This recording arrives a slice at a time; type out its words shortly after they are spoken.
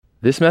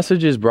This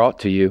message is brought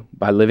to you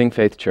by Living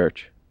Faith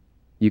Church.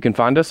 You can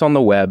find us on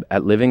the web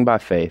at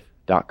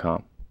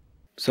livingbyfaith.com.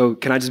 So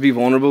can I just be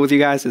vulnerable with you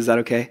guys? Is that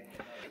okay?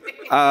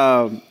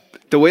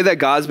 The way that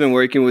God's been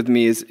working with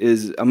me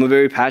is I'm a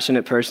very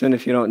passionate person,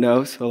 if you don't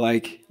know. So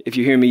like, if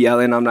you hear me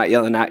yelling, I'm not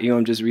yelling at you.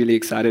 I'm just really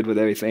excited with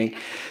everything.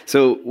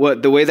 So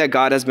the way that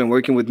God has been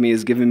working with me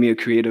is giving me a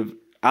creative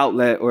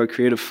outlet or a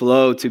creative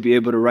flow to be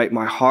able to write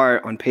my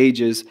heart on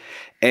pages.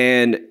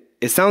 And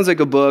it sounds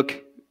like a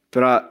book,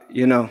 but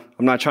I'm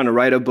not trying to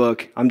write a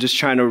book. I'm just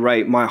trying to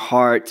write my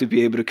heart to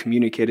be able to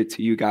communicate it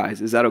to you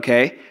guys. Is that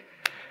okay?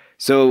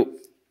 So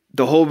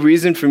the whole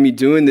reason for me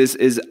doing this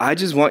is I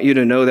just want you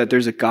to know that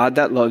there's a God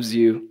that loves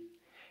you,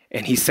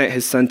 and he sent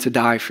his son to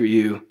die for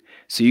you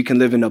so you can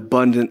live an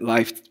abundant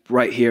life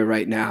right here,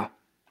 right now.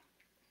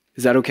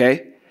 Is that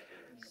okay?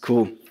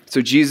 Cool.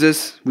 So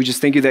Jesus, we just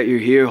thank you that you're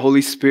here.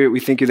 Holy Spirit, we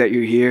thank you that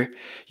you're here.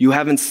 You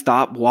haven't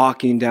stopped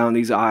walking down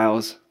these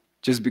aisles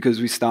just because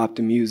we stopped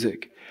the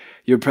music.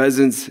 Your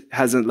presence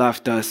hasn't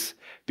left us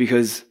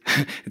because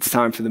it's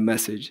time for the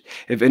message.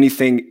 If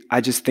anything,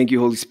 I just thank you,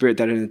 Holy Spirit,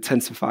 that it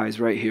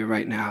intensifies right here,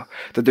 right now,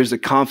 that there's a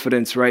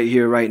confidence right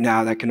here, right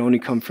now that can only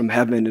come from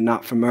heaven and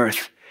not from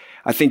earth.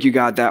 I thank you,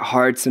 God, that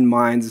hearts and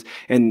minds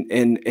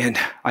and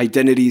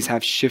identities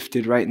have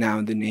shifted right now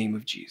in the name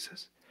of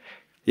Jesus.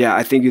 Yeah,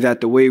 I thank you that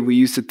the way we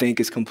used to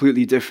think is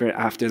completely different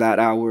after that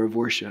hour of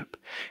worship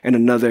and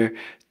another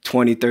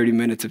 20, 30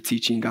 minutes of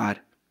teaching, God,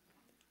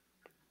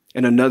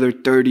 and another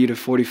 30 to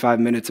 45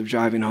 minutes of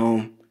driving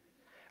home.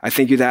 I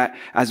thank you that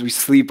as we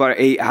sleep our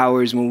 8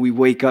 hours, when we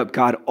wake up,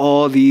 God,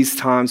 all these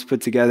times put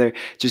together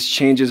just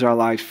changes our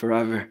lives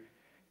forever.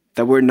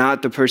 That we're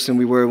not the person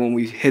we were when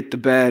we hit the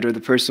bed or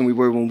the person we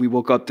were when we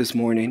woke up this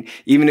morning.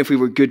 Even if we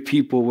were good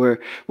people, we're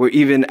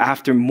even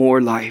after more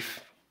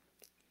life.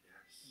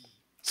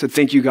 So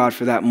thank you, God,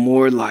 for that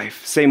more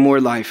life. Say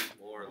more life.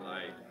 More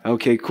life.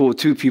 Okay, cool.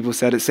 2 people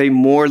said it. Say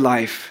more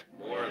life.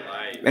 More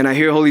life. And I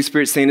hear Holy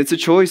Spirit saying it's a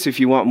choice if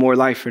you want more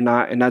life or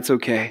not, and that's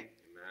okay. Amen.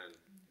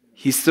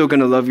 He's still going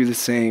to love you the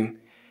same.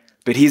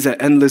 But he's an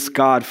endless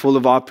God full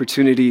of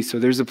opportunity, so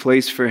there's a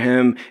place for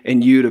him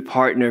and you to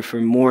partner for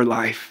more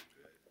life.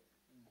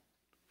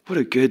 What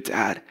a good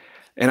dad.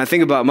 And I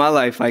think about my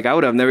life, like I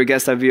would have never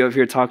guessed I'd be up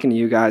here talking to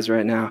you guys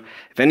right now.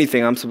 If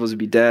anything, I'm supposed to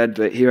be dead,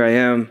 but here I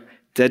am,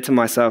 dead to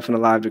myself and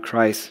alive to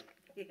Christ.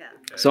 Yeah.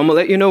 So I'm going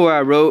to let you know where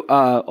I wrote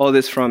all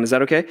this from. Is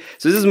that okay?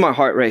 So this is my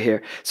heart right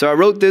here. So I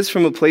wrote this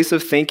from a place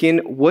of thinking,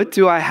 what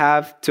do I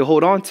have to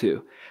hold on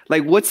to?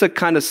 Like, what's a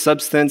kind of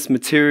substance,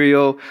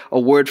 material, a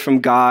word from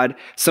God,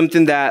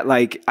 something that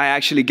like I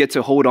actually get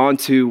to hold on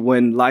to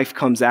when life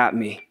comes at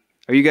me?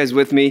 Are you guys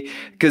with me?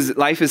 Because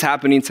life is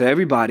happening to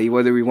everybody,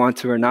 whether we want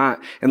to or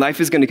not. And life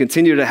is going to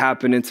continue to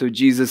happen until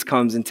Jesus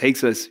comes and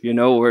takes us,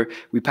 or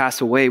we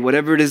pass away.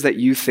 Whatever it is that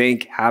you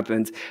think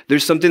happens,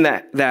 there's something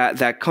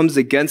that comes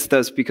against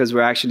us because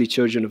we're actually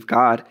children of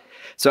God.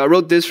 So I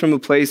wrote this from a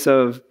place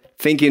of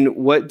thinking,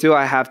 what do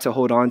I have to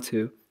hold on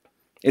to?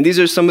 And these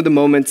are some of the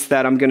moments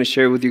that I'm going to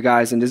share with you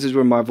guys, and this is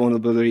where my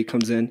vulnerability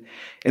comes in.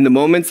 In the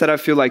moments that I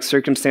feel like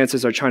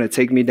circumstances are trying to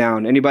take me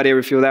down. Anybody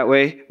ever feel that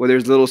way? Where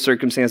there's little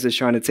circumstances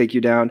trying to take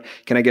you down?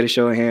 Can I get a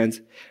show of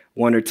hands?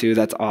 1 or 2,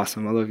 that's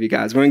awesome. I love you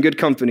guys. We're in good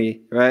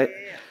company, right?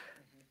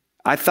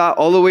 I thought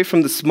all the way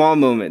from the small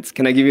moments.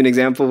 Can I give you an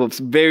example of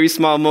very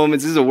small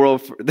moments? This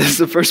is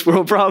a first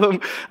world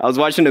problem. I was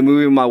watching a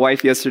movie with my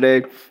wife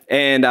yesterday,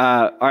 and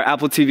our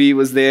Apple TV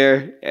was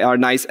there. Our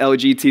nice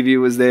LG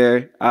TV was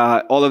there.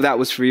 All of that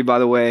was free, by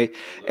the way.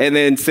 And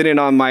then sitting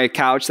on my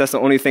couch, that's the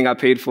only thing I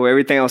paid for.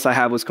 Everything else I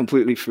have was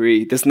completely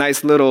free. This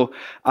nice little,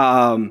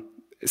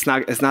 it's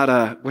not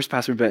a, where's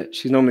Pastor Bet?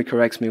 She normally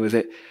corrects me with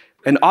it.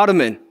 An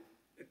ottoman.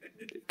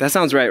 That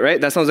sounds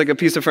right? That sounds like a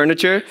piece of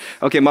furniture?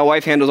 Okay, my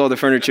wife handles all the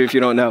furniture if you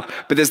don't know.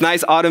 But this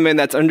nice ottoman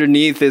that's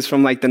underneath is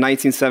from like the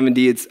 1970s,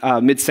 it's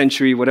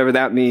mid-century, whatever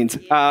that means.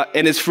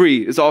 And it's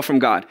free. It's all from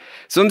God.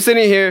 So I'm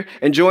sitting here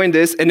enjoying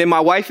this. And then my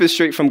wife is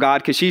straight from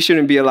God because she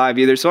shouldn't be alive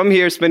either. So I'm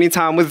here spending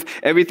time with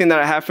everything that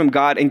I have from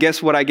God. And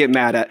guess what I get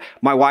mad at?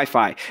 My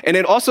Wi-Fi. And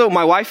then also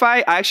my Wi-Fi,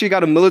 I actually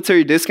got a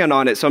military discount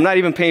on it. So I'm not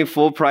even paying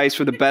full price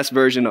for the best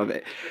version of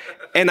it.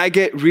 And I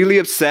get really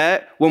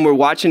upset when we're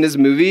watching this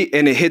movie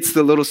and it hits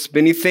the little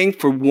spinny thing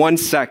for 1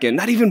 second.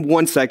 Not even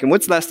 1 second.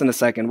 What's less than a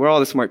second? We're all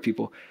the smart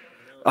people.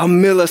 A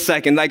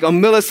millisecond. Like a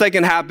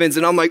millisecond happens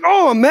and I'm like,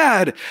 oh, I'm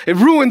mad. It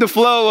ruined the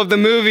flow of the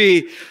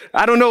movie.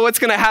 I don't know what's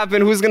going to happen,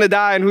 who's going to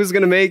die, and who's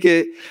going to make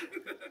it.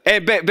 Hey,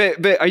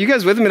 but are you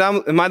guys with me?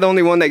 Am I the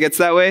only one that gets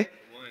that way?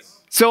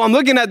 So I'm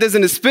looking at this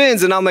and it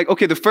spins and I'm like,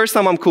 okay, the first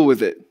time I'm cool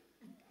with it.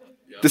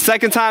 The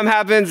second time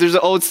happens, there's an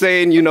old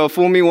saying,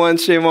 fool me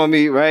once, shame on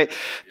me, right?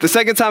 The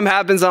second time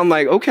happens, I'm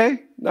like, okay,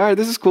 all right,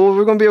 this is cool.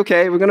 We're going to be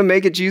okay. We're going to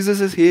make it.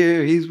 Jesus is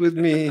here. He's with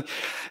me.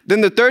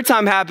 Then the third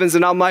time happens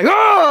and I'm like,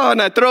 oh,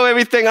 and I throw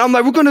everything. I'm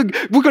like, we're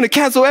going to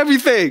cancel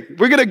everything.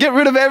 We're going to get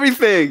rid of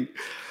everything.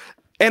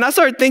 And I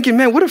started thinking,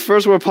 man, what a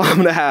first world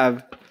problem to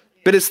have.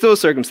 But it's still a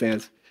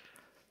circumstance.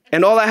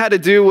 And all I had to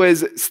do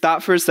was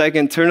stop for a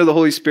second, turn to the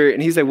Holy Spirit.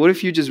 And he said, what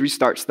if you just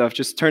restart stuff?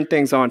 Just turn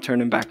things on, turn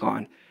them back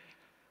on.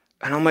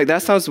 And I'm like,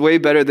 that sounds way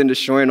better than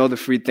destroying all the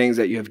free things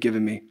that you have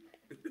given me.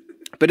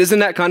 But isn't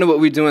that kind of what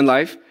we do in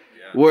life?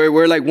 Where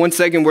we're like, 1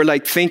 second, we're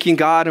like thanking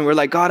God and we're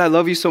like, God, I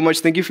love you so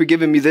much. Thank you for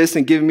giving me this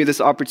and giving me this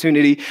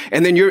opportunity.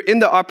 And then you're in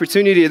the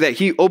opportunity that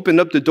he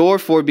opened up the door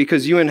for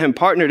because you and him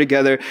partner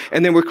together.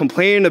 And then we're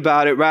complaining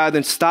about it rather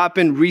than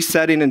stopping,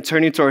 resetting, and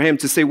turning toward him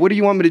to say, what do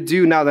you want me to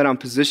do now that I'm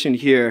positioned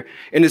here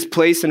in this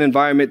place and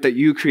environment that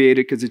you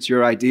created because it's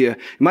your idea?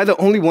 Am I the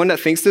only one that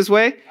thinks this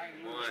way?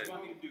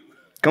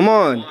 Come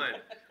on.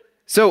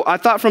 So I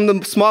thought from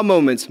the small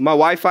moments, my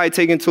Wi-Fi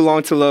taking too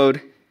long to load,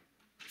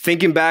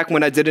 thinking back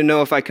when I didn't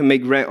know if I could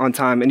make rent on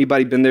time.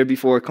 Anybody been there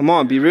before? Come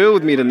on, be real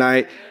with me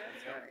tonight.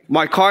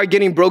 My car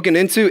getting broken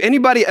into.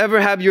 Anybody ever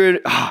have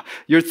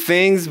your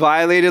things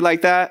violated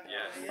like that?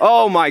 Yes.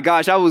 Oh my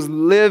gosh, I was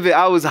livid.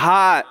 I was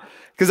hot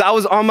because I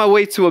was on my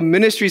way to a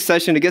ministry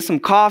session to get some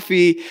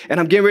coffee and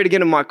I'm getting ready to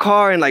get in my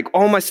car and like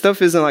all my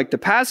stuff is in like the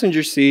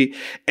passenger seat.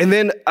 And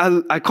then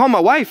I call my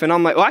wife and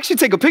I'm like, well, actually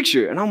take a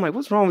picture. And I'm like,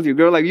 what's wrong with you,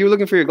 girl? Like you were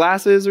looking for your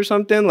glasses or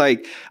something?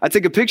 Like I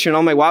take a picture and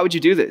I'm like, why would you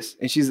do this?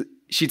 And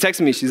she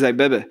texted me, she's like,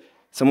 Bebe,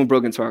 someone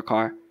broke into our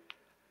car.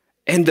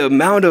 And the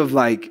amount of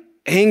like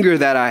anger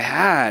that I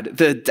had,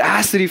 the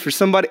audacity for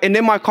somebody, and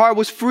then my car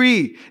was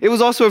free. It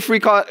was also a free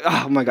car.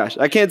 Oh my gosh,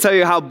 I can't tell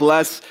you how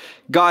blessed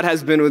God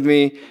has been with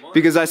me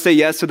because I say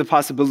yes to the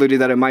possibility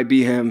that it might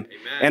be him.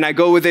 Amen. And I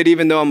go with it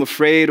even though I'm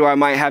afraid or I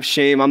might have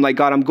shame. I'm like,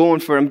 God, I'm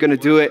going for it. I'm going to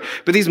do it.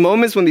 But these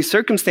moments when these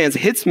circumstance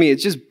hits me, it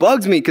just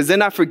bugs me because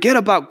then I forget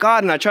about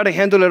God and I try to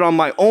handle it on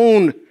my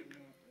own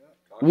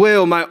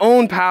will, my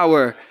own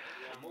power.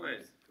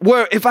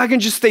 Where if I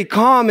can just stay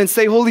calm and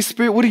say, Holy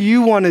Spirit, what do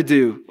you want to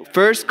do?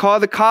 First, call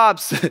the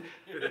cops.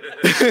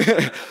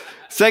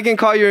 Second,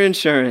 call your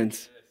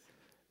insurance.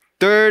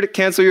 Third,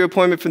 cancel your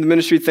appointment for the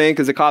ministry thing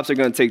because the cops are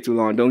going to take too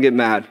long. Don't get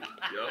mad.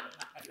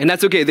 And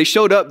that's okay. They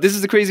showed up. This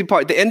is the crazy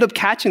part. They end up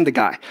catching the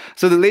guy.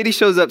 So the lady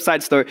shows up,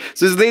 side story.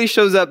 So this lady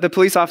shows up, the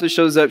police officer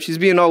shows up. She's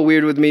being all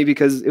weird with me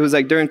because it was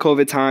like during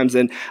COVID times.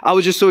 And I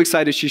was just so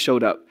excited she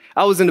showed up.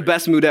 I was in the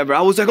best mood ever.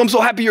 I was like, I'm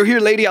so happy you're here,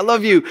 lady. I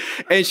love you.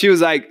 And she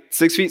was like,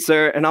 6 feet,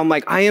 sir. And I'm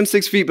like, I am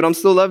 6 feet, but I'm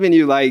still loving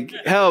you. Like,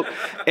 help.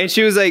 And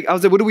she was like, I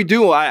was like, what do we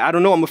do? I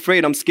don't know. I'm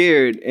afraid. I'm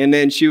scared. And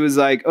then she was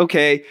like,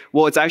 okay,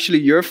 well, it's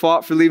actually your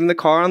fault for leaving the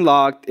car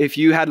unlocked. If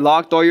you had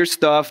locked all your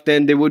stuff,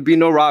 then there would be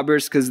no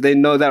robbers because they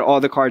know that all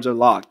the cars are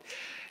locked.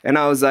 And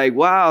I was like,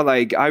 wow,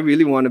 like, I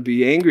really want to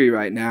be angry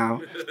right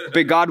now.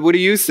 But God, what do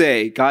you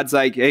say? God's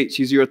like, hey,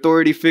 she's your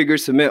authority figure.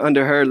 Submit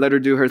under her. Let her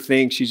do her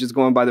thing. She's just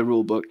going by the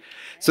rule book.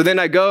 So then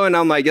I go and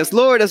I'm like, yes,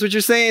 Lord, that's what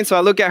you're saying. So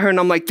I look at her and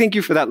I'm like, thank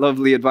you for that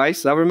lovely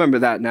advice. I'll remember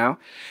that now.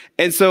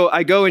 And so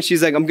I go and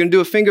she's like, I'm going to do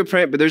a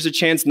fingerprint, but there's a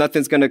chance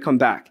nothing's going to come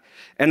back.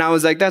 And I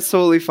was like, that's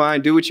totally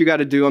fine. Do what you got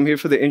to do. I'm here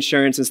for the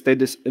insurance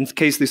in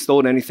case they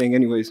stole anything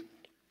anyways.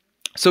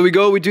 So we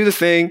go, we do the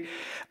thing.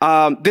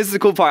 This is the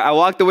cool part. I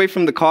walked away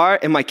from the car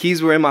and my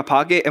keys were in my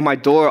pocket and my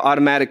door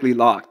automatically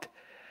locked.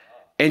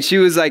 And she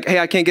was like, hey,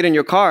 I can't get in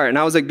your car. And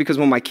I was like, because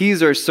when my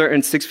keys are a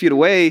certain 6 feet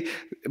away,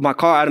 my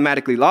car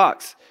automatically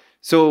locks.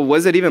 So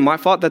was it even my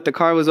fault that the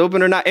car was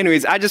open or not?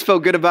 Anyways, I just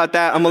felt good about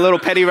that. I'm a little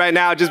petty right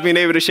now, just being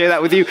able to share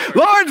that with you.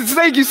 Lord,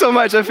 thank you so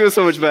much. I feel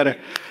so much better.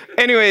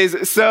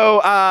 Anyways,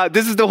 so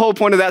this is the whole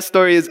point of that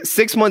story is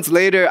 6 months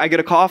later, I get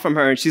a call from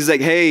her and she's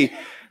like, hey,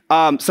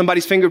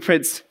 somebody's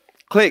fingerprints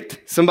clicked.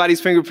 Somebody's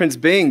fingerprints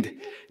binged.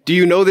 Do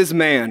you know this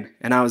man?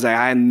 And I was like,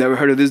 I had never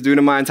heard of this dude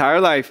in my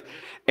entire life.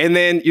 And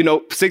then,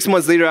 6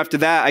 months later after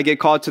that, I get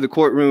called to the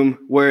courtroom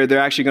where they're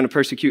actually going to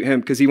persecute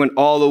him because he went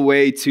all the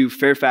way to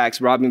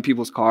Fairfax robbing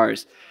people's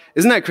cars.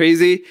 Isn't that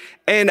crazy?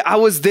 And I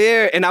was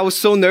there and I was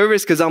so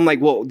nervous because I'm like,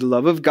 well, the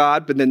love of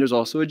God, but then there's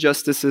also a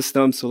justice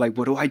system. So like,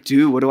 what do I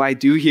do? What do I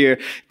do here?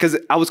 Because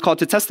I was called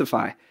to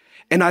testify.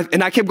 And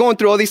I kept going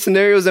through all these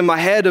scenarios in my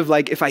head of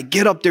like, if I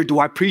get up there, do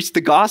I preach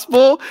the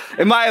gospel?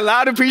 Am I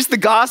allowed to preach the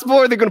gospel?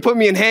 Or are they going to put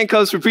me in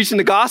handcuffs for preaching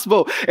the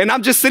gospel? And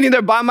I'm just sitting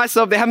there by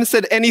myself. They haven't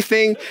said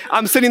anything.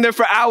 I'm sitting there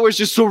for hours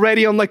just so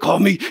ready. I'm like, call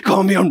me,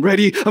 I'm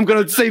ready. I'm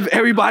going to save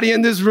everybody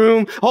in this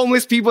room.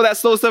 Homeless people that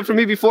stole stuff from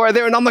me before are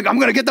there. And I'm like, I'm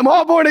going to get them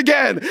all born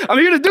again. I'm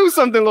here to do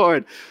something,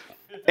 Lord.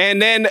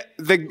 And then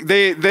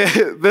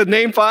the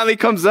name finally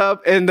comes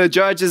up and the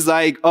judge is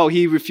like, oh,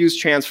 he refused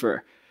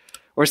transfer.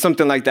 Or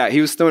something like that. He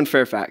was still in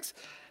Fairfax.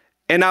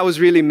 And I was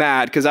really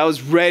mad because I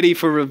was ready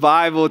for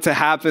revival to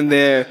happen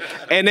there.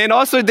 And then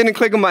also it didn't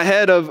click in my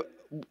head of,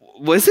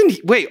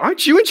 wait,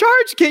 aren't you in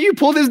charge? Can't you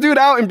pull this dude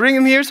out and bring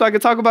him here so I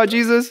can talk about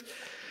Jesus?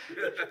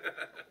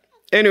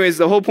 Anyways,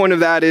 the whole point of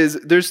that is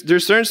there's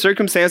certain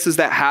circumstances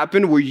that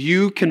happen where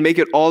you can make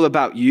it all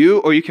about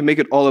you or you can make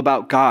it all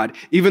about God.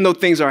 Even though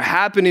things are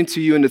happening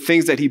to you and the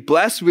things that he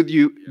blessed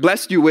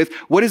you with,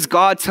 what is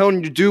God telling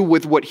you to do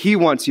with what he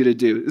wants you to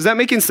do? Is that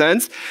making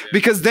sense?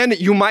 Because then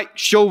you might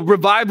show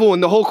revival in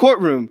the whole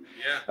courtroom.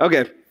 Yeah.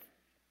 Okay.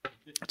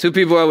 Two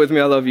people are with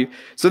me. I love you.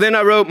 So then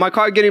I wrote my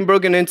car getting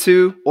broken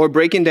into or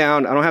breaking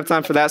down. I don't have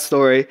time for that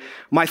story.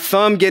 My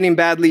thumb getting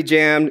badly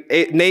jammed.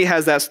 Nate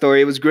has that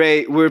story. It was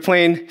great. We were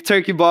playing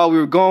turkey ball. We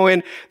were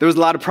going. There was a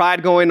lot of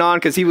pride going on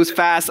because he was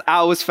fast.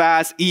 I was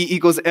fast. E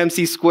equals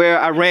MC square.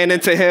 I ran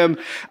into him.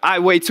 I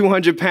weigh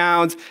 200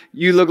 pounds.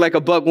 You look like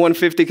a buck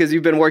 150 because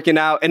you've been working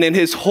out. And then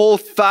his whole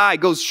thigh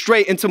goes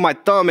straight into my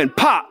thumb and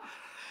pop.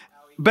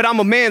 But I'm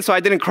a man, so I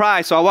didn't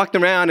cry. So I walked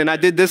around and I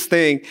did this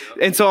thing.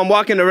 And so I'm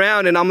walking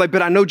around and I'm like,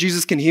 but I know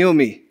Jesus can heal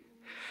me.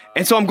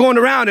 And so I'm going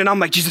around and I'm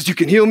like, Jesus, you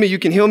can heal me. You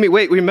can heal me.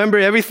 Wait, remember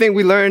everything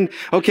we learned?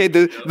 Okay,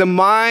 the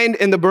mind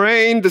and the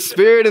brain, the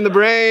spirit and the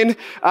brain,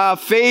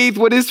 faith.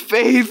 What is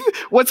faith?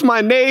 What's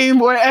my name?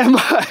 Where am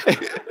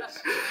I?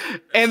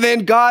 And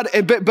then God,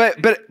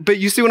 but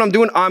you see what I'm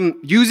doing? I'm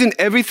using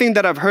everything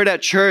that I've heard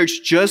at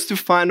church just to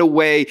find a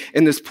way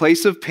in this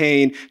place of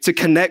pain to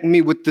connect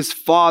me with this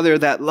Father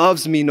that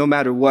loves me no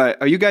matter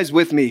what. Are you guys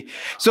with me?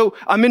 So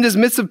I'm in this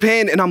midst of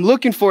pain and I'm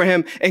looking for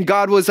him. And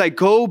God was like,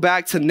 go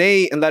back to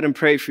Nate and let him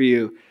pray for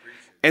you.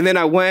 And then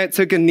I went,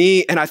 took a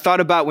knee, and I thought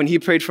about when he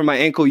prayed for my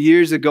ankle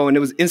years ago, and it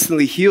was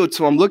instantly healed.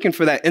 So I'm looking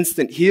for that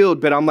instant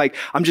healed, but I'm like,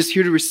 I'm just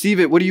here to receive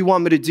it. What do you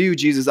want me to do,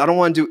 Jesus? I don't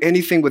want to do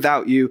anything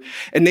without you.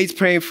 And Nate's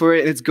praying for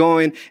it, and it's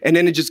going, and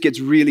then it just gets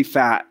really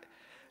fat.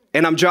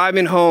 And I'm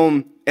driving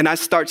home, and I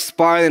start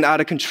spiraling out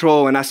of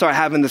control, and I start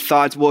having the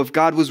thoughts, well, if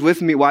God was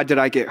with me, why did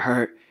I get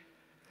hurt?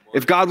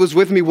 If God was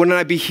with me, wouldn't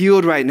I be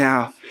healed right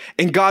now?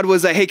 And God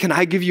was like, hey, can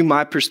I give you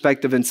my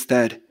perspective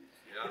instead?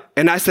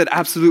 And I said,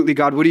 absolutely,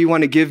 God, what do you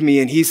want to give me?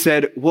 And he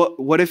said,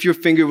 what if your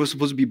finger was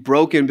supposed to be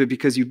broken, but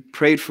because you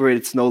prayed for it,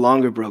 it's no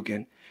longer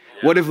broken?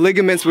 What if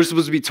ligaments were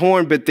supposed to be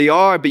torn, but they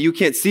are, but you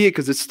can't see it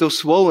because it's still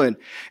swollen?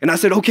 And I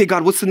said, okay,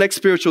 God, what's the next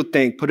spiritual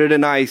thing? Put it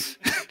in ice.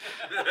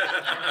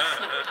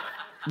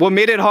 What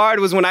made it hard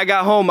was when I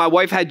got home, my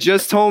wife had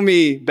just told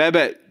me,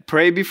 Bebe,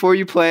 pray before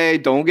you play.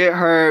 Don't get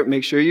hurt.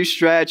 Make sure you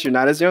stretch. You're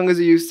not as young as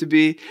you used to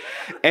be.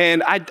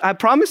 And I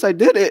promise I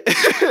did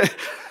it.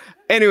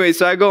 Anyway,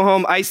 so I go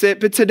home, ice it,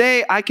 but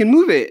today I can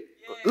move it.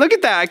 Look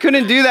at that. I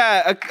couldn't do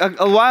that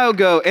a while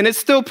ago, and it's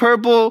still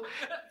purple,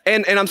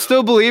 and I'm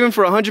still believing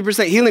for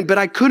 100% healing, but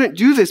I couldn't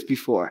do this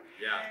before.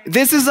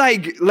 This is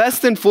like less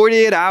than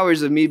 48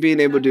 hours of me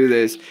being able to do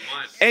this.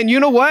 And you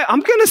know what?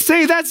 I'm going to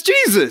say that's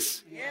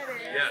Jesus.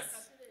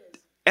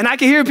 And I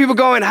can hear people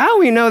going, how do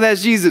we know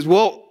that's Jesus?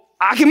 Well,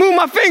 I can move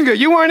my finger.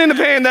 You weren't in the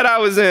pain that I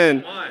was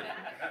in.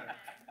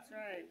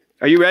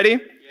 Are you ready?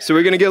 So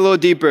we're going to get a little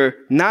deeper.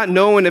 Not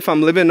knowing if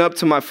I'm living up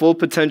to my full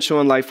potential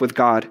in life with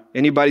God.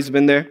 Anybody's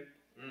been there?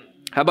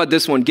 How about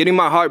this one? Getting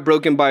my heart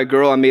broken by a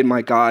girl I made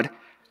my God.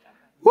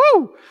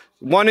 Woo!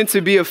 Wanting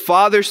to be a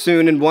father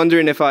soon and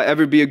wondering if I'll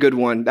ever be a good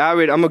one.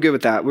 I'm good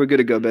with that. We're good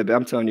to go, baby.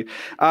 I'm telling you.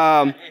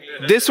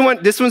 This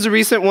one's a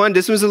recent one.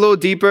 This one's a little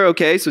deeper.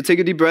 Okay, so take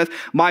a deep breath.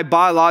 My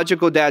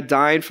biological dad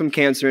dying from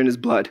cancer in his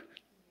blood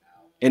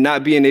and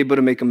not being able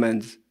to make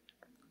amends.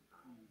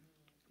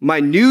 My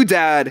new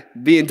dad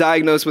being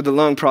diagnosed with a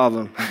lung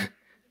problem.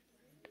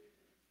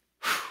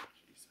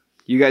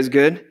 You guys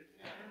good?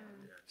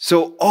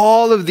 So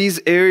all of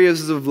these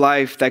areas of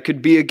life that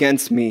could be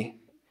against me,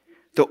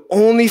 the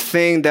only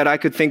thing that I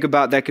could think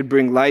about that could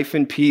bring life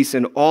and peace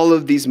in all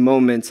of these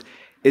moments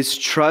is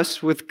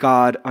trust with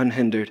God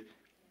unhindered.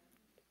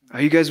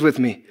 Are you guys with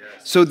me?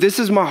 Yes. So this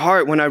is my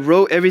heart. When I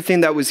wrote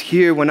everything that was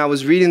here, when I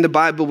was reading the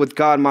Bible with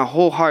God, my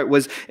whole heart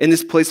was in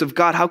this place of,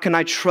 God, how can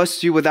I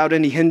trust you without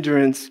any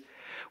hindrance?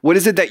 What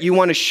is it that you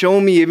want to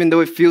show me, even though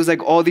it feels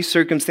like all these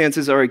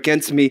circumstances are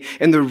against me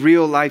and the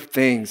real life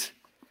things?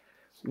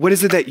 What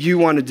is it that you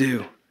want to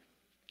do?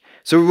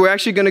 So we're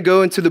actually going to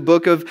go into the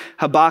book of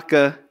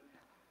Habakkuk.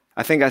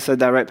 I think I said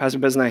that right. Pastor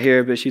Beth's not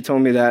here, but she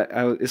told me that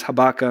it's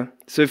Habakkuk.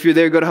 So if you're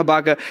there, go to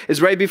Habakkuk.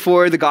 It's right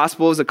before the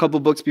Gospels, a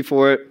couple books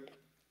before it.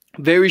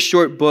 Very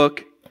short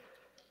book.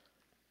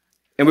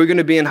 And we're going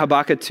to be in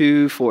Habakkuk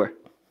 2:4.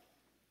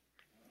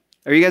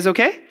 Are you guys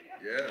okay?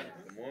 Yeah.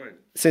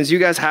 Since you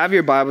guys have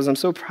your Bibles, I'm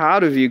so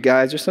proud of you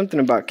guys. There's something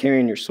about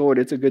carrying your sword.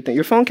 It's a good thing.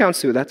 Your phone counts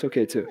too. That's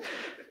okay too.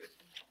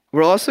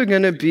 We're also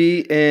going to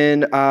be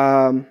in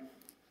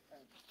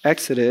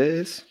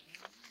Exodus.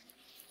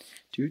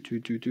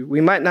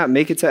 We might not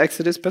make it to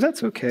Exodus, but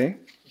that's okay.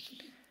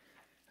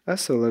 I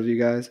still love you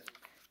guys.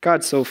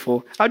 God's so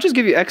full. I'll just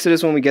give you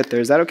Exodus when we get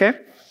there. Is that okay?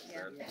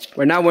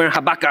 We're in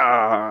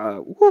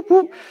Habakkuk. Whoop,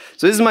 whoop.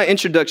 So this is my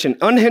introduction.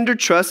 Unhindered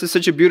trust is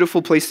such a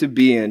beautiful place to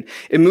be in.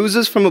 It moves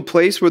us from a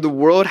place where the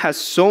world has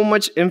so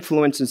much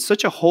influence and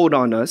such a hold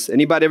on us.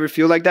 Anybody ever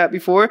feel like that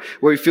before?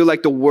 Where we feel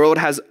like the world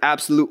has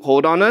absolute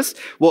hold on us?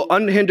 Well,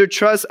 unhindered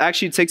trust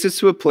actually takes us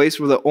to a place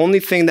where the only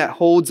thing that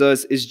holds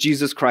us is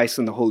Jesus Christ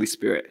and the Holy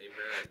Spirit.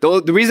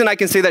 The reason I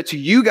can say that to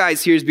you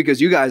guys here is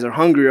because you guys are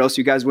hungry or else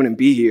you guys wouldn't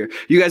be here.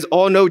 You guys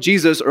all know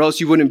Jesus or else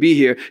you wouldn't be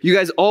here. You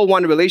guys all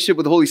want a relationship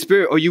with the Holy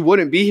Spirit or you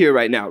wouldn't be here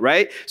right now,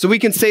 right? So we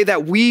can say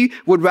that we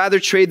would rather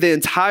trade the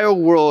entire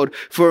world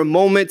for a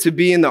moment to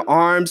be in the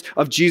arms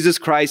of Jesus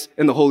Christ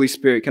and the Holy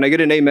Spirit. Can I get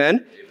an amen?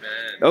 Amen.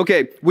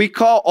 Okay, we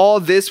call all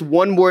this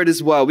one word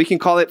as well. We can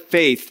call it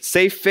faith.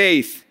 Say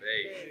faith.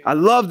 I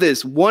love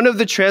this. One of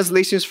the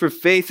translations for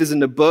faith is in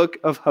the book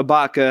of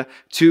Habakkuk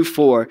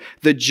 2:4.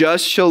 The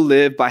just shall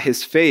live by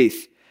his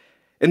faith.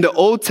 In the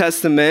Old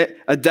Testament,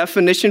 a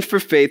definition for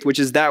faith, which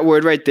is that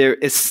word right there,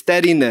 is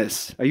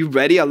steadiness. Are you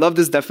ready? I love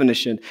this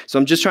definition. So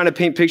I'm just trying to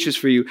paint pictures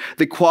for you.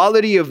 The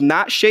quality of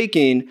not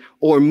shaking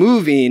or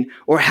moving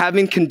or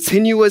having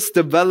continuous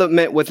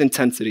development with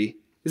intensity.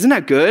 Isn't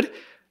that good?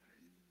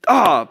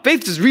 Oh,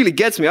 faith just really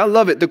gets me. I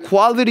love it. The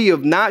quality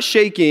of not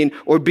shaking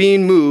or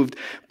being moved,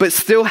 but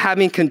still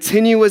having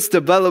continuous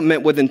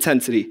development with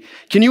intensity.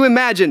 Can you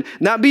imagine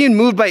not being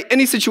moved by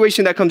any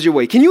situation that comes your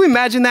way? Can you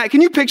imagine that? Can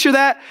you picture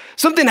that?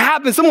 Something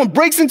happens. Someone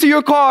breaks into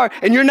your car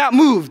and you're not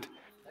moved.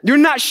 You're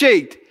not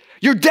shaked.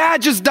 Your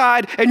dad just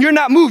died and you're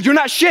not moved. You're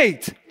not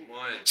shaked.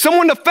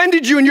 Someone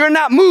offended you and you're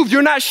not moved.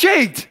 You're not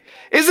shaked.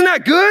 Isn't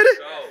that good?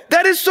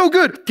 That is so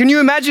good. Can you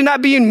imagine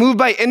not being moved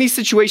by any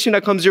situation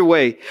that comes your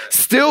way?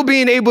 Still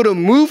being able to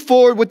move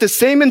forward with the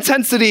same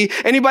intensity.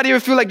 Anybody ever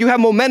feel like you have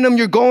momentum,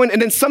 you're going,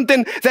 and then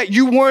something that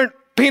you weren't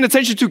paying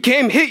attention to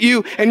came, hit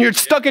you, and you're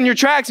stuck in your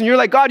tracks, and you're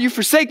like, God, you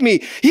forsake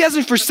me. He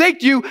hasn't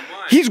forsaked you.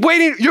 He's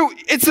waiting.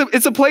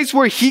 It's a place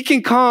where he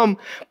can come,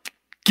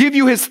 give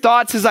you his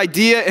thoughts, his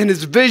idea, and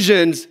his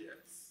visions,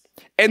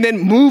 and then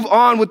move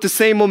on with the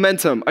same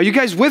momentum. Are you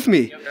guys with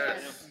me? Yes.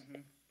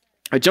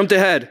 I jumped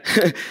ahead.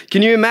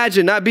 Can you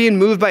imagine not being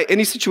moved by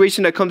any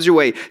situation that comes your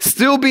way?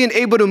 Still being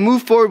able to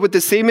move forward with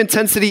the same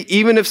intensity,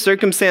 even if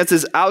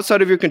circumstances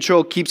outside of your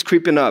control keeps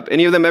creeping up.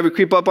 Any of them ever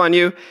creep up on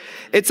you?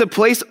 It's a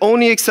place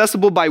only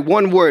accessible by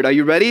one word. Are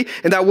you ready?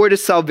 And that word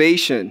is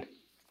salvation.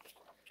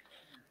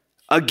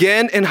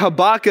 Again, in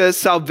Habakkuk,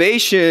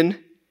 salvation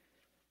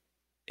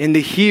in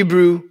the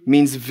Hebrew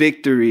means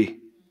victory.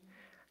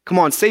 Come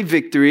on, say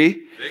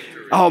victory.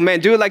 Oh man,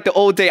 do it like the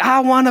old day.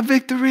 I want a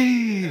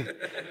victory.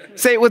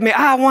 Say it with me.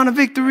 I want a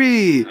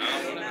victory.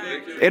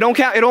 It don't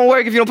count. It don't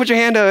work if you don't put your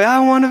hand up. I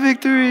want a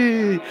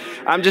victory.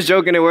 I'm just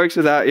joking. It works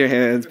without your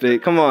hands,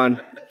 but come on.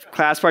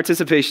 Class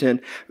participation.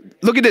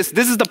 Look at this.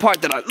 This is the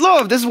part that I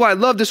love. This is why I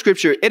love the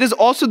scripture. It is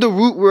also the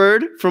root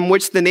word from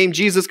which the name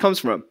Jesus comes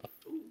from.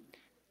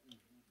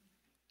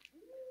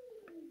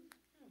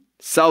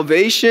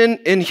 Salvation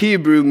in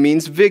Hebrew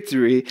means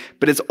victory,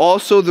 but it's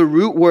also the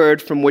root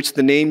word from which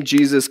the name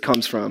Jesus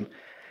comes from.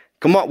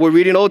 Come on, we're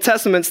reading Old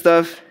Testament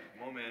stuff.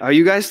 Are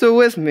you guys still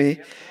with me?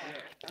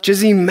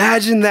 Just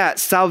imagine that.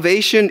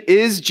 Salvation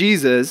is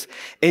Jesus,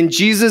 and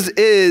Jesus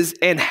is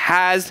and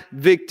has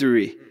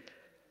victory.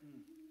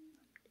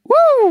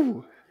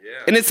 Woo! Yeah.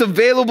 And it's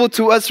available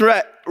to us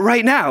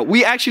right now.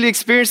 We actually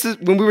experienced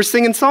it when we were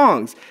singing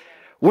songs.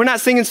 We're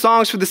not singing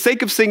songs for the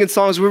sake of singing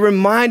songs. We're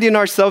reminding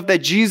ourselves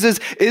that Jesus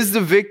is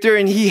the victor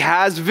and he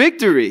has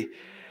victory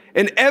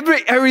in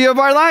every area of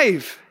our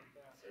life.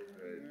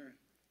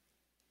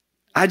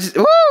 I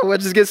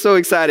just get so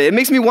excited. It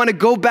makes me want to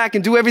go back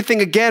and do everything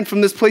again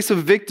from this place of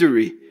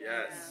victory.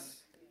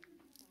 Yes.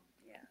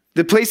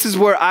 The places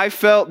where I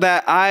felt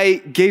that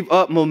I gave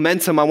up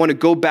momentum, I want to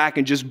go back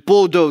and just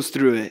bulldoze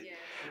through it.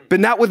 But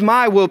not with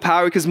my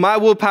willpower, because my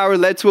willpower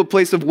led to a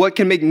place of what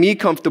can make me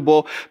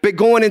comfortable. But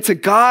going into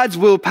God's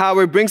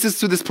willpower brings us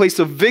to this place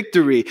of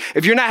victory.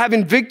 If you're not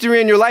having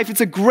victory in your life,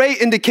 it's a great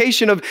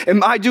indication of,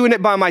 am I doing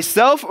it by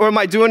myself or am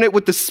I doing it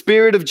with the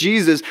Spirit of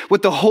Jesus,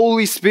 with the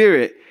Holy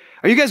Spirit?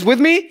 Are you guys with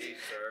me? Yes,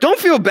 don't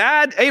feel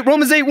bad.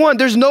 Romans 8:1,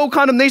 there's no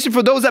condemnation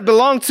for those that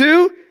belong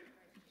to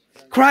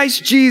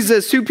Christ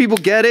Jesus. 2 people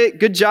get it.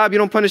 Good job. You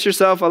don't punish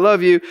yourself. I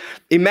love you.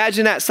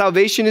 Imagine that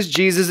salvation is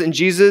Jesus and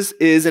Jesus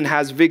is and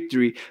has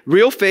victory.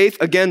 Real faith,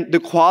 again, the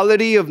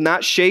quality of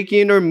not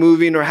shaking or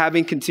moving or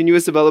having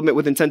continuous development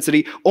with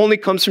intensity only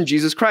comes from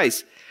Jesus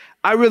Christ.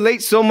 I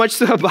relate so much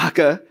to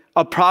Habakkuk,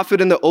 a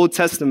prophet in the Old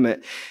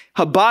Testament.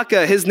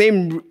 Habakkuk, his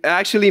name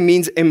actually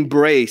means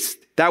embraced.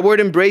 That word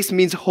embrace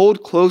means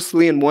hold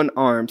closely in one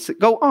arm. So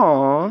go,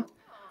 aw.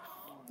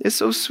 It's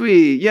so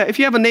sweet. Yeah, if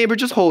you have a neighbor,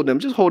 just hold them.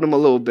 Just hold them a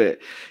little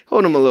bit.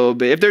 Hold them a little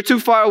bit. If they're too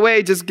far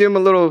away, just give them a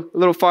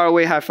little far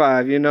away high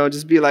five, you know.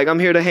 Just be like, I'm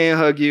here to hand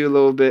hug you a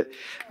little bit.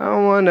 I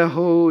want to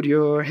hold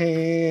your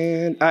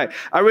hand. All right.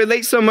 I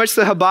relate so much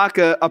to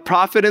Habakkuk, a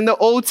prophet in the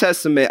Old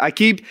Testament. I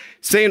keep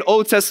saying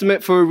Old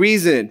Testament for a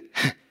reason.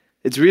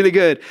 It's really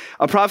good.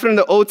 A prophet in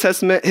the Old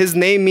Testament, his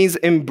name means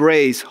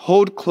embrace,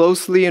 hold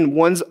closely in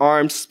one's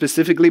arms,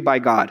 specifically by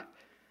God.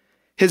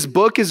 His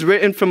book is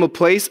written from a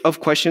place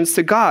of questions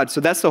to God. So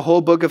that's the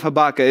whole book of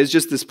Habakkuk. It's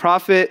just this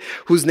prophet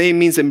whose name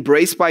means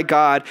embraced by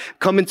God,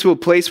 coming to a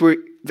place where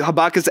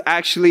Habakkuk is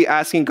actually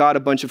asking God a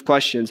bunch of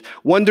questions,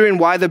 wondering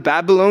why the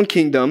Babylon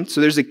kingdom,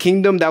 so there's a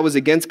kingdom that was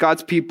against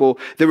God's people,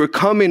 they were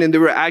coming and they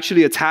were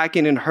actually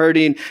attacking and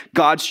hurting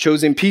God's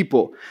chosen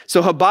people.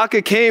 So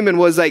Habakkuk came and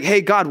was like,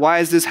 hey, God, why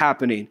is this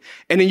happening?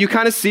 And then you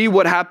kind of see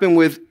what happened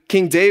with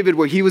King David,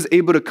 where he was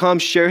able to come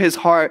share his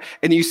heart,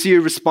 and you see a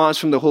response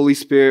from the Holy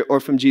Spirit or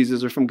from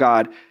Jesus or from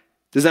God.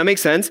 Does that make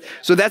sense?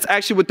 So that's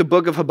actually what the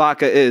book of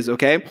Habakkuk is,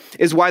 okay?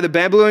 Is why the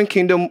Babylonian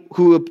kingdom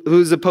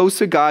who's opposed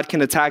to God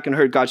can attack and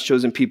hurt God's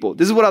chosen people.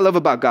 This is what I love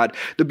about God.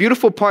 The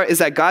beautiful part is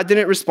that God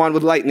didn't respond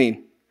with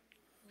lightning.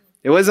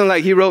 It wasn't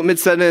like he wrote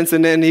mid-sentence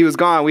and then he was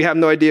gone. We have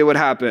no idea what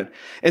happened.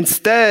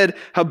 Instead,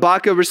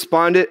 God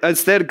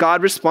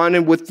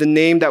responded with the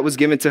name that was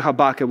given to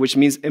Habakkuk, which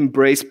means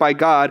embraced by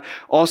God,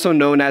 also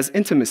known as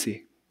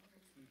intimacy.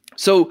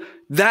 So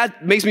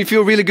that makes me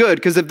feel really good,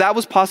 because if that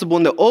was possible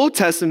in the Old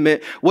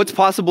Testament, what's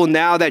possible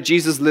now that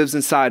Jesus lives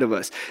inside of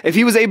us? If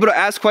he was able to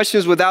ask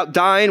questions without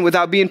dying,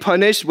 without being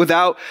punished,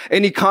 without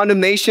any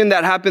condemnation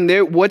that happened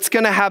there, what's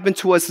going to happen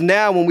to us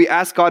now when we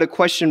ask God a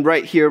question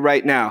right here,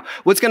 right now?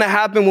 What's going to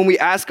happen when we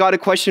ask God a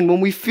question when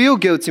we feel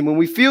guilty, when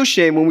we feel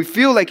shame, when we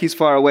feel like he's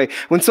far away,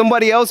 when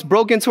somebody else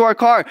broke into our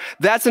car?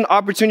 That's an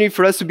opportunity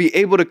for us to be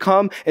able to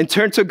come and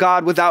turn to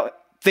God without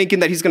thinking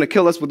that he's going to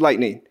kill us with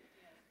lightning.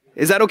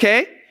 Is that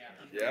okay?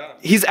 Yeah.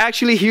 He's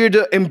actually here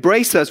to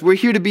embrace us. We're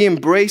here to be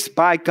embraced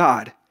by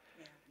God,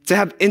 to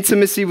have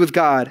intimacy with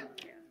God.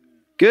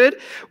 Good?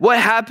 What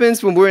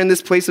happens when we're in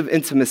this place of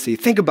intimacy?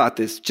 Think about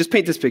this. Just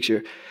paint this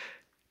picture.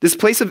 This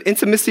place of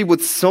intimacy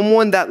with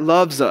someone that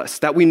loves us,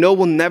 that we know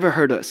will never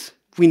hurt us.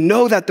 We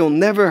know that they'll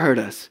never hurt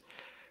us.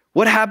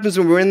 What happens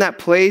when we're in that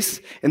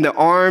place in the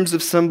arms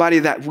of somebody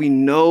that we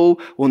know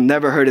will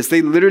never hurt us?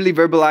 They literally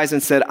verbalized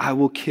and said, I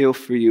will kill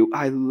for you.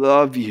 I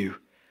love you.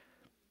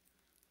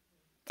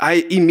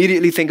 I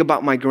immediately think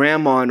about my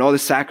grandma and all the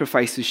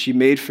sacrifices she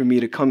made for me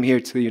to come here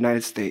to the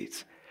United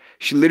States.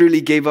 She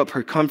literally gave up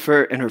her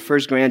comfort and her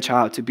first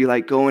grandchild to be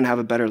like, go and have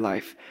a better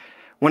life.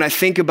 When I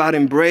think about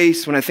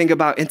embrace, when I think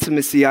about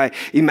intimacy, I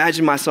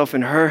imagine myself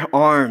in her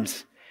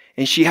arms.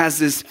 And she has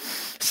this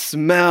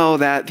smell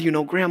that,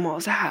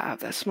 grandmas have.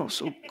 That smells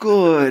so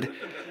good,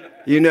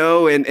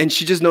 and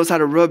she just knows how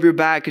to rub your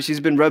back because she's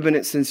been rubbing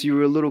it since you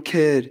were a little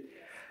kid.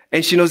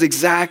 And she knows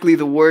exactly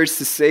the words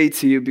to say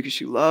to you because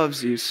she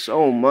loves you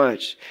so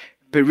much.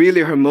 But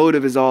really, her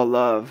motive is all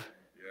love.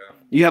 Yeah.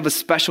 You have a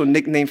special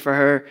nickname for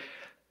her.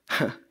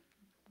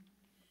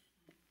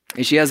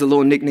 And she has a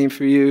little nickname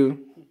for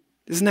you.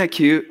 Isn't that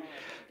cute?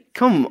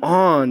 Come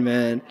on,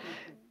 man.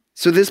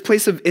 So this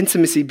place of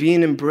intimacy,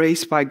 being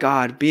embraced by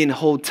God, being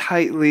held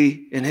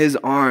tightly in his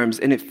arms,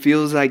 and it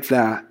feels like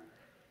that.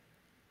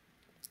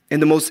 In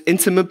the most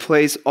intimate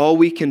place, all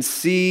we can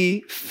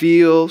see,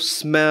 feel,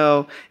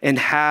 smell, and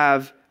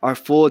have our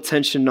full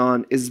attention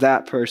on is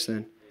that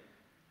person.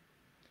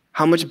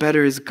 How much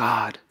better is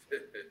God?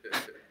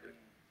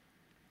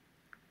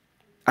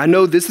 I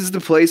know this is the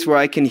place where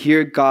I can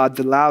hear God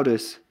the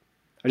loudest.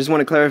 I just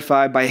want to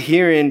clarify, by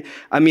hearing,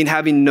 I mean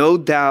having no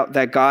doubt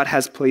that God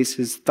has placed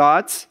his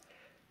thoughts,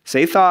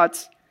 say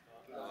thoughts,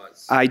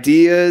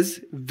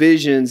 ideas,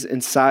 visions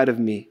inside of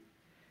me.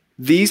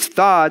 These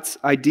thoughts,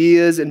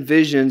 ideas, and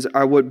visions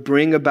are what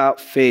bring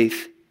about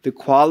faith, the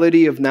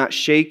quality of not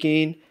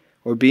shaking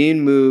or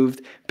being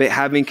moved, but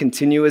having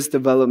continuous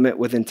development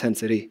with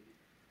intensity.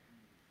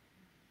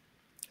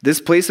 This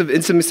place of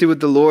intimacy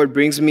with the Lord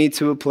brings me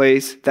to a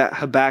place that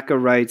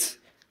Habakkuk writes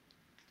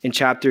in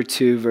chapter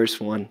 2, verse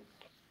 1.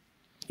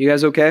 You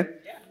guys okay?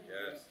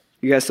 Yes.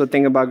 You guys still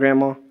think about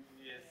grandma?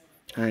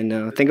 Yes. I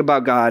know. Think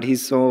about God.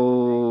 He's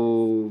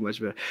so much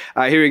better.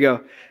 All right, here we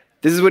go.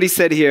 This is what he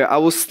said here. I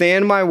will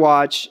stand my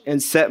watch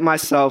and set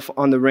myself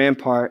on the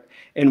rampart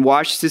and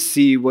watch to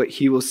see what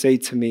he will say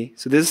to me.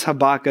 So this is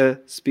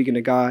Habakkuk speaking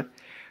to God.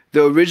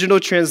 The original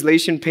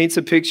translation paints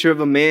a picture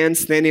of a man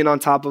standing on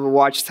top of a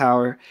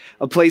watchtower,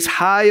 a place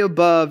high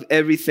above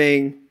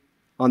everything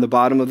on the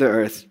bottom of the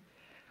earth,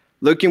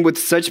 looking with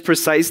such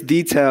precise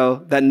detail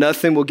that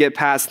nothing will get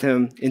past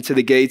him into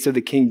the gates of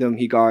the kingdom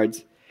he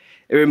guards.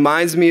 It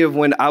reminds me of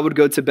when I would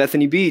go to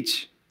Bethany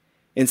Beach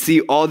and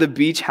see all the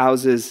beach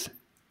houses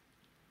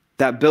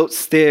that built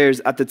stairs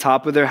at the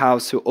top of their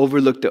house to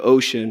overlook the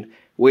ocean,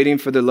 waiting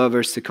for the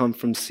lovers to come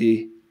from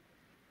sea.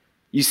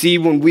 You see,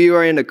 when we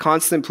are in a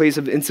constant place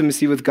of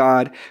intimacy with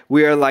God,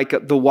 we are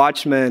like the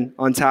watchmen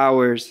on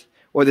towers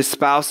or the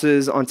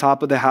spouses on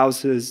top of the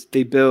houses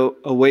they built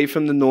away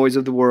from the noise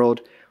of the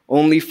world,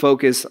 only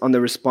focus on the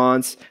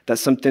response that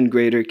something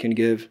greater can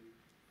give.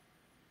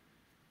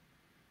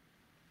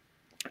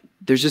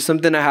 There's just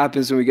something that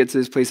happens when we get to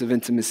this place of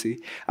intimacy.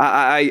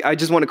 I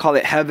just want to call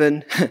it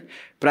heaven,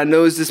 but I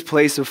know it's this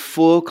place of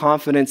full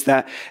confidence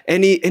that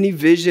any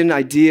vision,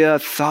 idea,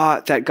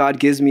 thought that God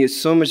gives me is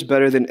so much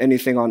better than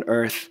anything on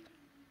earth.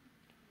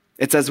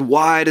 It's as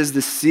wide as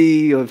the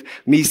sea of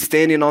me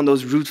standing on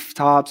those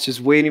rooftops,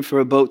 just waiting for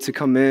a boat to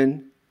come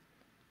in.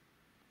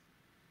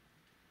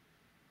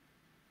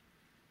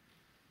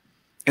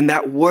 And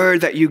that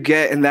word that you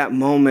get in that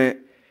moment,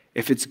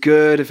 if it's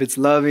good, if it's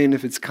loving,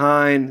 if it's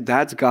kind,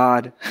 that's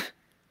God.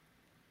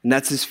 And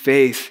that's his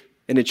faith,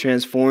 and it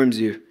transforms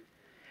you.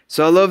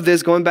 So I love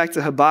this, going back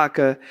to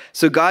Habakkuk.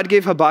 So God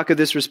gave Habakkuk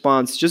this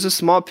response, just a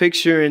small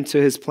picture into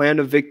his plan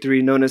of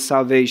victory known as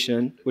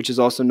salvation, which is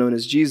also known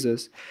as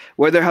Jesus.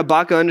 Whether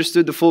Habakkuk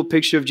understood the full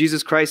picture of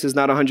Jesus Christ is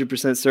not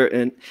 100%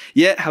 certain.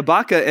 Yet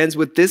Habakkuk ends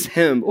with this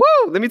hymn. Woo!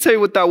 Let me tell you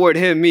what that word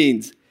hymn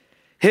means.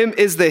 Hymn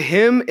is the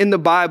hymn in the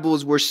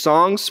Bibles where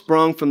songs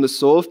sprung from the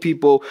soul of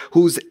people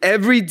whose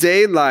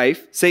everyday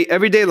life, say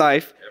everyday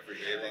life,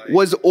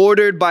 was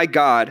ordered by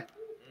God.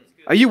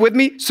 Are you with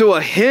me? So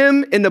a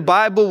hymn in the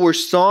Bible were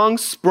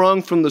songs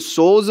sprung from the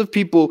souls of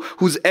people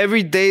whose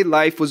everyday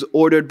life was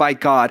ordered by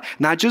God.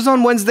 Not just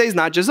on Wednesdays,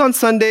 not just on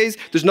Sundays.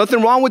 There's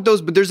nothing wrong with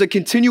those, but there's a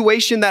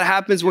continuation that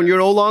happens when you're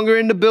no longer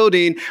in the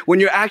building,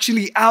 when you're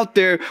actually out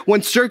there,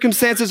 when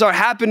circumstances are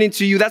happening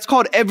to you. That's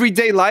called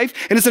everyday life.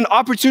 And it's an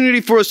opportunity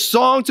for a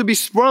song to be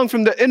sprung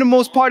from the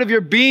innermost part of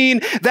your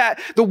being that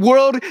the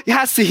world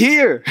has to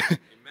hear.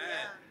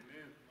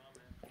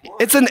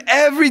 It's an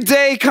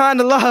everyday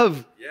kind of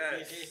love.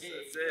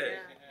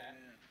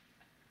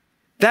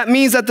 That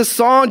means that the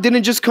song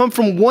didn't just come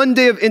from one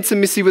day of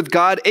intimacy with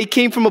God. It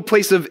came from a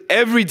place of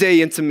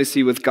everyday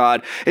intimacy with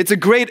God. It's a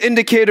great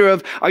indicator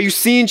of, are you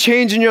seeing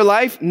change in your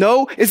life?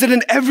 No. Is it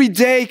an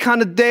everyday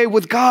kind of day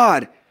with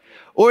God?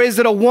 Or is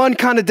it a one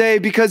kind of day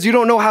because you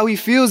don't know how he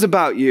feels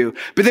about you?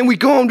 But then we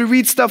go home to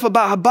read stuff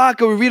about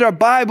Habakkuk, we read our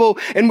Bible,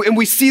 and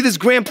we see this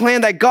grand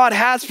plan that God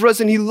has for us,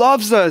 and he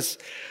loves us.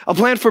 A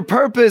plan for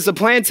purpose, a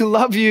plan to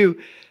love you.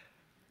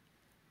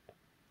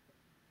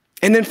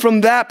 And then from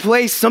that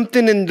place,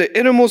 something in the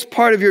innermost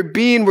part of your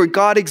being where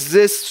God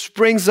exists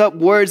springs up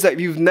words that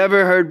you've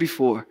never heard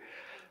before.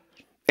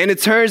 And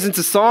it turns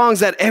into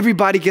songs that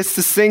everybody gets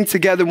to sing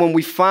together when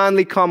we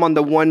finally come on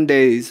the one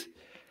days.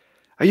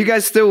 Are you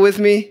guys still with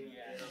me?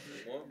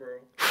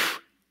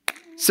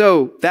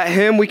 So that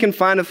hymn we can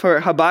find of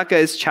Habakkuk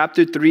is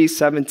chapter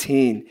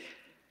 3:17.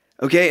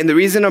 Okay, and the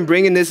reason I'm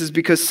bringing this is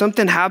because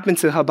something happened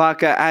to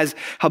Habakkuk as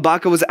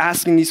Habakkuk was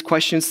asking these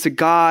questions to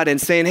God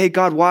and saying, hey,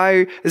 God,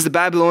 why is the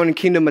Babylonian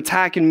kingdom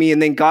attacking me? And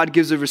then God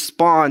gives a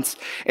response.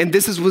 And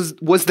this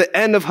was the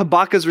end of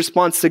Habakkuk's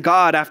response to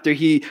God after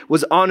he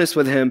was honest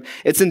with him.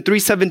 It's in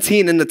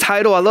 3:17, and the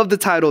title, I love the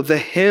title, The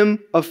Hymn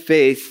of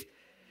Faith.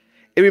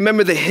 And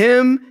remember, the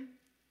hymn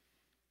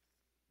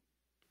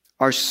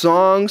are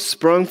songs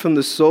sprung from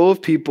the soul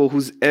of people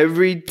whose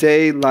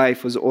everyday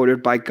life was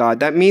ordered by God.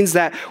 That means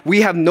that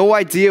we have no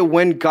idea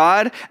when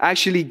God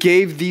actually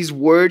gave these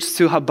words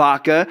to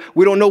Habakkuk.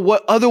 We don't know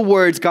what other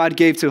words God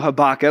gave to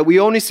Habakkuk. We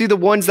only see the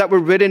ones that were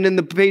written in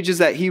the pages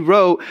that he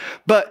wrote.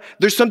 But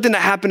there's something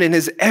that happened in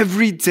his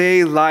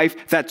everyday life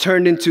that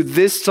turned into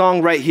this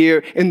song right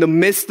here in the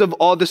midst of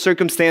all the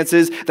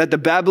circumstances that the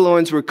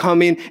Babylonians were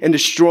coming and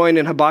destroying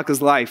in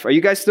Habakkuk's life. Are you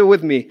guys still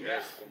with me?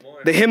 Yes,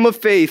 the hymn of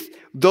faith.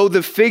 Though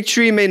the fig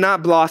tree may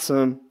not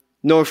blossom,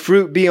 nor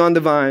fruit be on the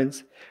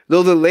vines,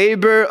 though the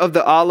labor of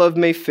the olive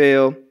may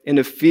fail, and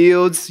the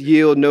fields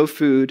yield no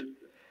food,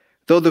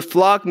 though the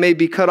flock may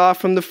be cut off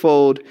from the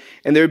fold,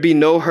 and there be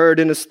no herd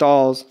in the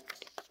stalls,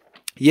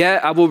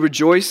 yet I will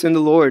rejoice in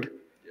the Lord.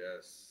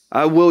 Yes.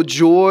 I will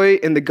joy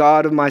in the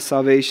God of my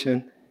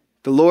salvation.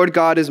 The Lord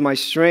God is my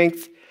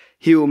strength.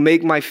 He will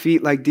make my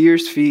feet like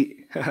deer's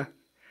feet,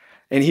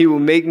 and he will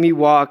make me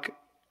walk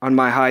on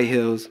my high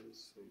hills.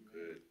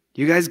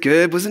 You guys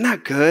good? Wasn't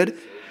that good?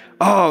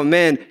 Oh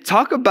man,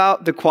 talk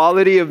about the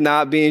quality of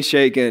not being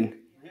shaken.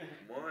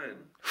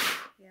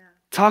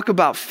 Talk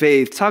about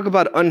faith. Talk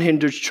about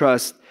unhindered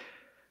trust.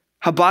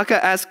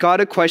 Habakkuk asked God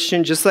a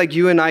question just like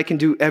you and I can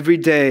do every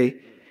day.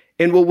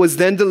 And what was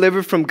then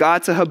delivered from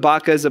God to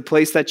Habakkuk is a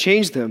place that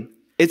changed him.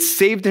 It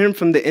saved him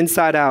from the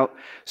inside out.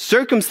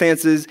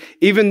 Circumstances,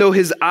 even though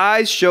his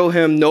eyes show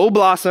him no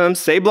blossoms,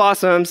 say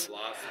blossoms,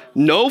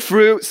 no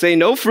fruit, say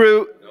no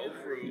fruit,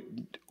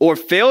 or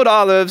failed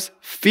olives,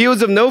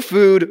 fields of no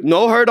food,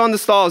 no herd on the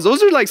stalls.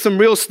 Those are like some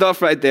real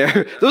stuff right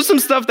there. Those are some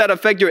stuff that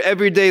affect your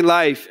everyday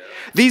life.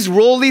 These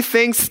worldly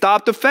things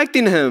stopped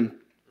affecting him.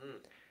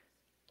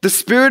 The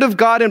Spirit of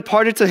God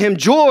imparted to him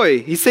joy.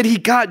 He said he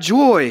got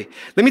joy.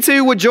 Let me tell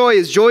you what joy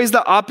is. Joy is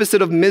the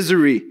opposite of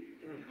misery.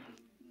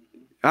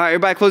 All right,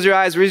 everybody close your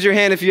eyes. Raise your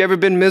hand if you've ever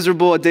been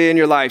miserable a day in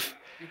your life.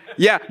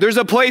 Yeah, there's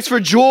a place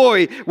for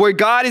joy where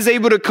God is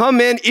able to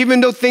come in,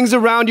 even though things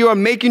around you are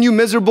making you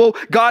miserable.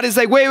 God is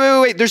like,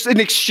 wait. There's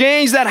an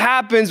exchange that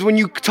happens when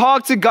you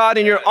talk to God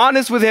and you're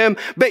honest with him,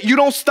 but you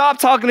don't stop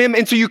talking to him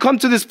until you come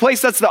to this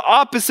place that's the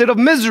opposite of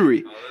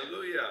misery.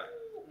 Hallelujah.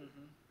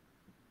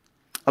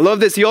 I love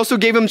this. He also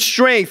gave him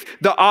strength,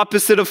 the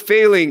opposite of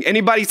failing.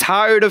 Anybody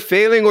tired of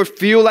failing or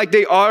feel like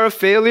they are a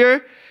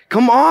failure?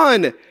 Come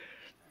on.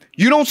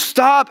 You don't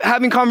stop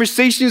having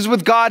conversations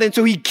with God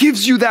until he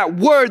gives you that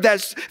word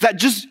that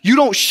just, you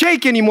don't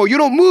shake anymore. You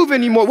don't move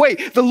anymore.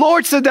 Wait, the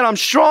Lord said that I'm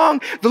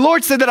strong. The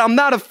Lord said that I'm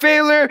not a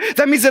failure.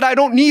 That means that I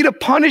don't need to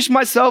punish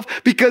myself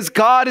because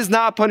God is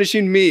not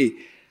punishing me.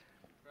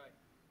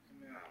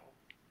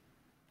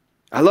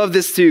 I love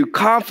this too.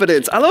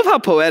 Confidence. I love how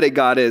poetic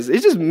God is.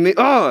 It's just,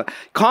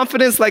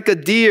 confidence like a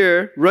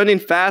deer running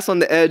fast on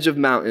the edge of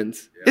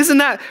mountains. Yeah. Isn't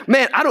that,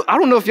 man, I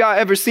don't know if y'all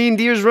ever seen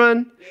deers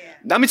run. Yeah.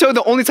 Let me tell you,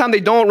 the only time they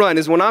don't run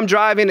is when I'm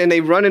driving and they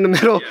run in the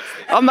middle. Yes.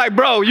 I'm like,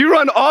 bro, you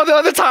run all the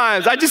other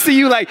times. I just see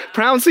you like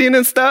pouncing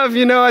and stuff,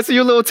 you know, I see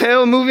your little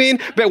tail moving.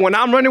 But when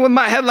I'm running with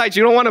my headlights,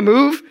 you don't want to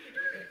move.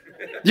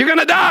 You're going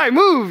to die,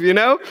 move, you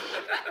know.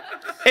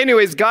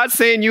 Anyways, God's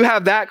saying you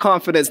have that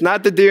confidence,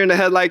 not the deer in the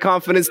headlight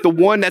confidence, the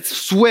one that's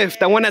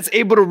swift, the one that's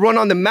able to run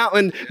on the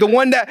mountain, the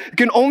one that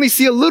can only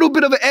see a little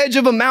bit of an edge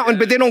of a mountain,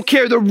 but they don't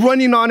care. They're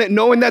running on it,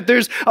 knowing that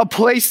there's a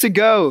place to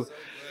go.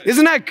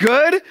 Isn't that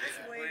good?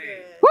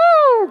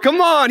 Woo!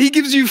 Come on. He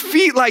gives you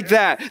feet like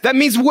that. That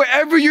means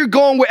wherever you're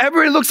going,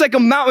 wherever it looks like a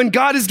mountain,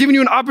 God is giving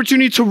you an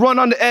opportunity to run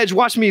on the edge.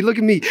 Watch me. Look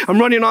at me. I'm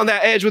running on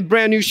that edge with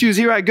brand new shoes.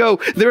 Here I go.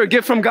 They're a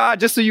gift from God,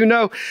 just so you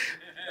know.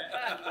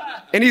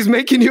 And he's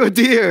making you a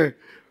deer,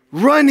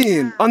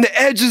 running on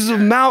the edges of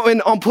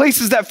mountain, on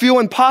places that feel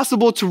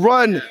impossible to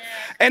run.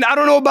 And I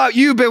don't know about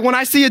you, but when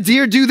I see a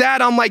deer do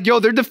that, I'm like, yo,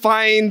 they're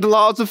defying the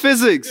laws of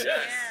physics.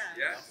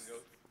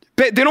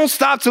 But they don't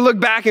stop to look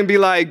back and be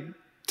like,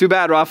 too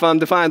bad, Rafa, I'm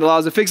defying the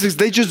laws of physics.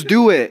 They just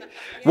do it.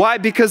 Why?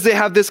 Because they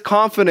have this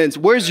confidence.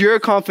 Where's your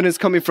confidence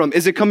coming from?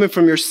 Is it coming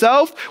from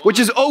yourself? Which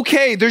is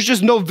okay. There's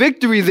just no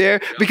victory there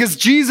because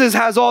Jesus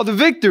has all the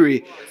victory.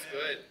 That's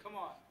good.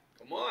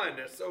 Come on.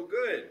 That's so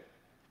good.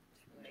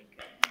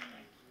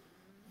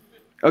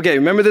 Okay,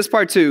 remember this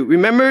part too.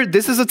 Remember,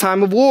 this is a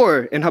time of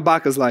war in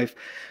Habakkuk's life.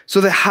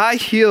 So the high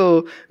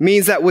hill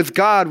means that with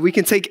God, we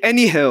can take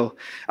any hill.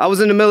 I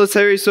was in the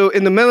military. So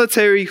in the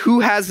military,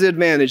 who has the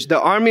advantage? The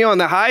army on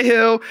the high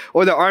hill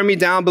or the army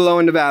down below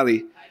in the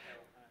valley?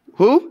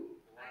 Who?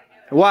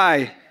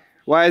 Why?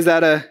 Why is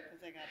that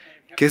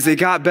because they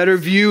got better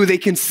view. They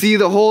can see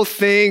the whole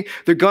thing.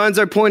 Their guns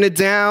are pointed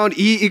down.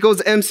 E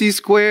equals MC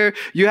squared.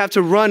 You have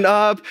to run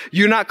up.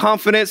 You're not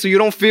confident, so you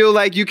don't feel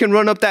like you can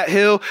run up that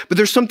hill. But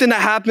there's something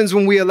that happens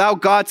when we allow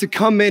God to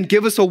come in,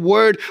 give us a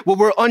word where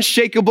we're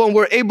unshakable and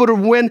we're able to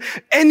win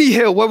any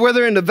hill,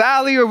 whether in the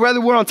valley or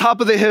whether we're on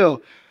top of the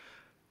hill.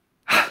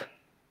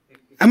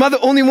 Am I the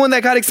only one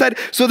that got excited?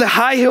 So the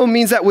high hill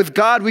means that with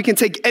God, we can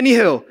take any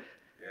hill.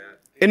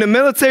 In the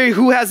military,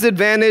 who has the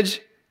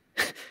advantage?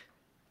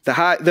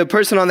 The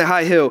person on the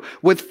high hill.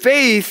 With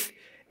faith,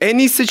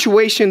 any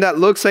situation that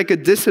looks like a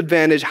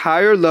disadvantage, high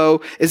or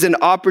low, is an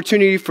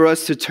opportunity for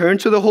us to turn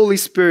to the Holy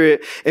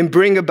Spirit and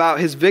bring about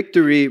his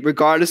victory,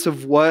 regardless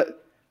of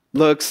what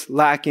looks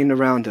lacking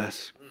around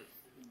us.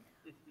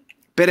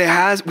 But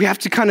we have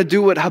to kind of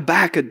do what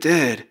Habakkuk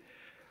did.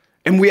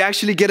 And we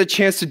actually get a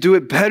chance to do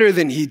it better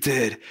than he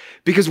did.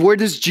 Because where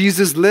does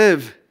Jesus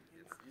live?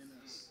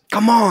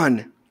 Come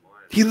on.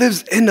 He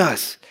lives in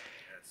us.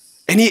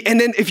 And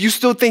then if you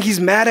still think he's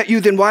mad at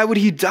you, then why would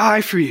he die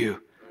for you?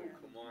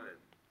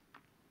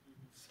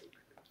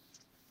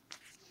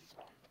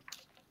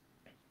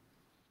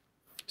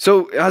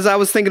 So as I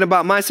was thinking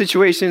about my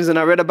situations and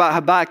I read about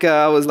Habakkuk,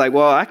 I was like,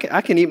 well, I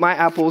can eat my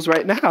apples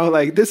right now.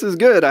 Like, this is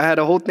good. I had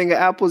a whole thing of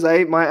apples. I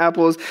ate my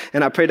apples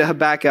and I prayed to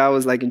Habakkuk. I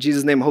was like, in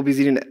Jesus' name, I hope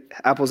he's eating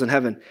apples in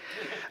heaven.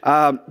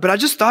 But I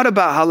just thought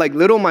about how like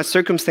little my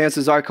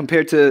circumstances are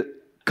compared to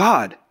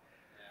God.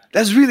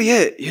 That's really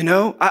it, you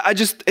know?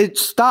 It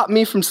stopped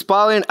me from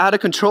spiraling out of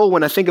control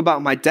when I think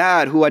about my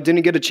dad, who I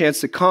didn't get a chance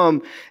to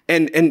come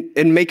and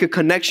make a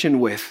connection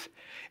with.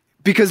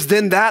 Because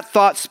then that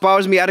thought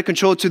spirals me out of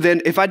control to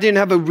then, if I didn't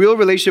have a real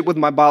relationship with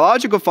my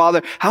biological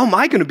father, how am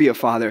I going to be a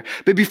father?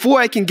 But before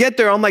I can get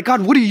there, I'm like,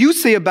 God, what do you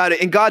say about it?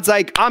 And God's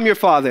like, I'm your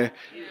father.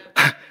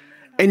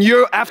 And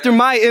you're after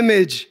my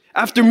image,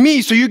 after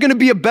me. So you're going to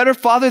be a better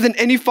father than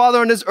any father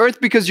on this earth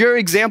because your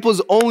example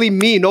is only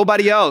me,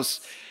 nobody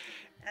else.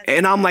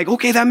 And I'm like,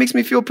 okay, that makes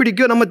me feel pretty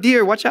good. I'm a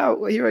deer. Watch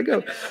out. Here I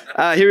go.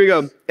 Here we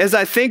go. As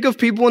I think of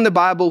people in the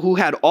Bible who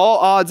had all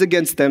odds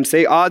against them,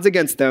 say odds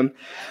against them,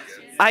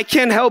 I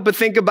can't help but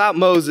think about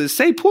Moses.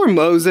 Say poor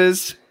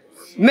Moses.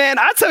 Man,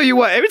 I tell you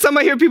what, every time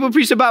I hear people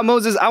preach about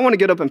Moses, I want to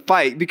get up and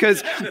fight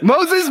because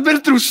Moses has been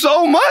through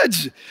so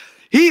much.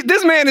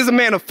 This man is a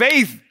man of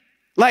faith.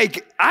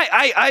 Like,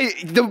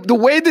 the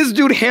way this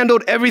dude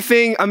handled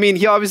everything, I mean,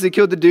 he obviously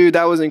killed the dude.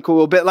 That wasn't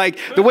cool. But like,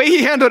 the way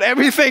he handled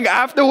everything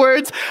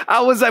afterwards,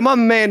 I was like, my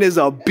man is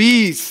a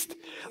beast.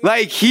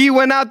 Like, he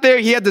went out there,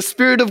 he had the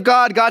Spirit of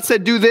God. God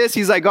said, do this.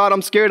 He's like, God,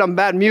 I'm scared. I'm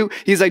bad mute.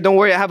 He's like, don't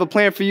worry. I have a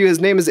plan for you. His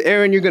name is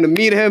Aaron. You're going to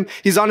meet him.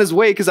 He's on his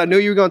way because I knew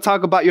you were going to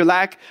talk about your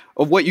lack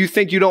of what you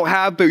think you don't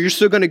have, but you're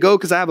still going to go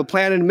because I have a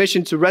plan and a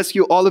mission to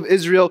rescue all of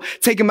Israel,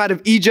 take him out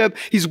of Egypt.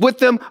 He's with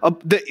them.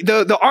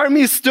 The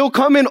army is still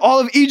coming. All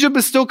of Egypt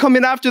is still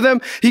coming after them.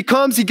 He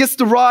comes, he gets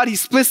the rod, he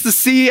splits the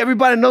sea.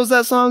 Everybody knows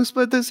that song,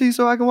 split the sea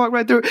so I can walk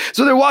right through it.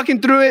 So they're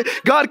walking through it.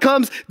 God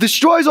comes,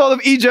 destroys all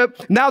of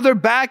Egypt. Now they're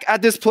back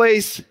at this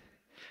place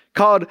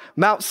called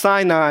Mount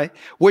Sinai,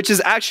 which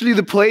is actually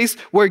the place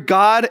where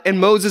God and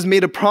Moses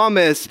made a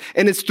promise.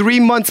 And it's 3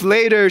 months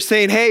later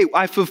saying, hey,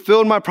 I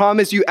fulfilled my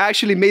promise. You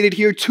actually made it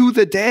here to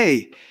the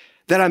day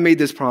that I made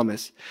this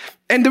promise.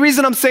 And the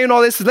reason I'm saying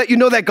all this is let you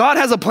know that God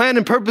has a plan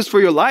and purpose for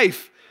your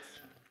life.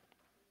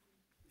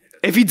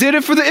 If he did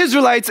it for the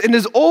Israelites in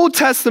his Old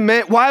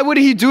Testament, why would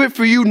he do it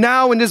for you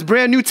now in this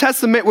brand new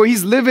Testament where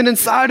he's living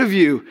inside of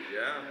you?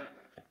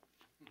 Yeah.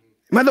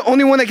 Am I the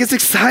only one that gets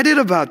excited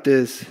about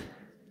this?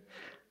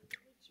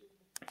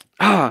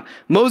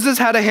 Moses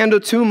had to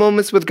handle 2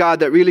 moments with God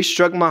that really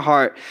struck my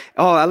heart.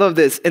 Oh, I love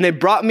this. And it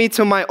brought me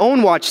to my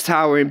own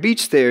watchtower and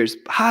beach stairs,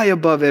 high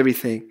above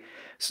everything.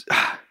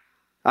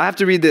 I have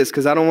to read this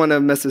because I don't want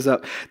to mess this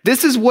up.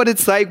 This is what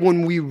it's like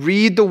when we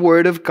read the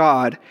word of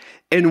God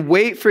and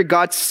wait for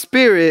God's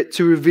Spirit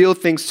to reveal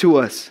things to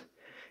us.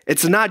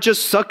 It's not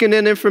just sucking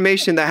in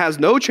information that has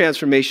no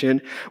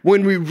transformation.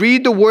 When we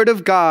read the word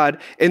of God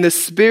and the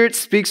Spirit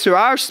speaks to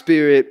our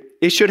spirit,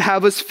 it should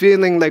have us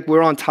feeling like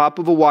we're on top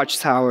of a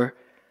watchtower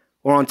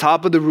or on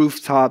top of the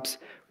rooftops,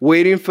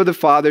 waiting for the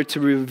Father to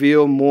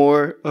reveal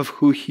more of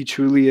who he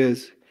truly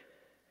is.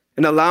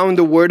 And allowing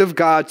the word of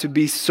God to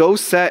be so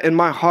set in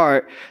my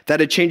heart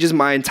that it changes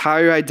my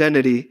entire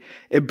identity.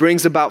 It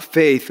brings about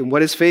faith. And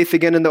what is faith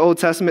again in the Old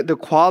Testament? The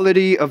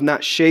quality of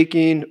not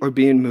shaking or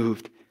being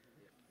moved.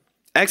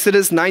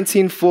 Exodus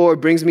 19:4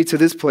 brings me to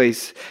this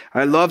place.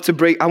 I want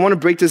to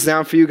break this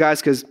down for you guys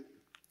because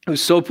it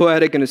was so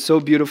poetic and it's so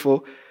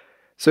beautiful.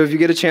 So if you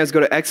get a chance, go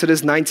to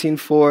Exodus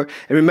 19:4.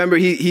 And remember,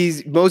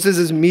 Moses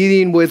is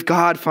meeting with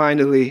God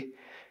finally.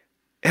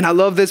 And I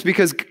love this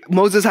because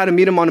Moses had to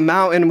meet him on a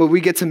mountain where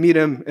we get to meet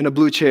him in a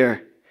blue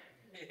chair.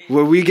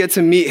 Where we get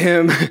to meet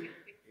him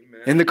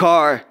in the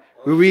car.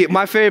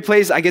 My favorite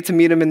place, I get to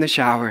meet him in the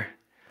shower.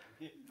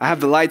 I have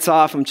the lights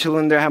off, I'm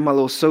chilling there, I have my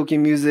little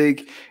soaking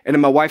music, and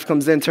then my wife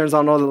comes in, turns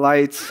on all the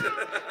lights.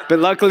 But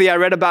luckily I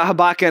read about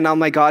Habakkuk and I'm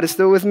like, God is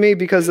still with me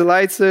because the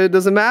lights,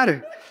 doesn't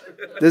matter.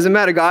 Doesn't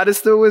matter, God is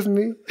still with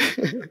me.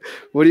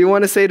 What do you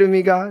want to say to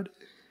me, God?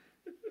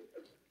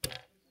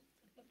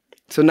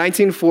 So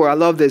 19:4, I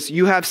love this.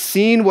 You have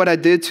seen what I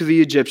did to the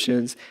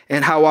Egyptians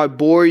and how I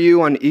bore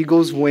you on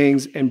eagle's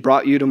wings and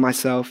brought you to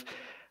myself.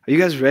 Are you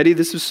guys ready?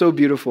 This is so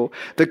beautiful.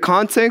 The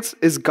context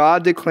is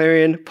God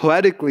declaring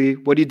poetically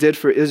what he did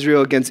for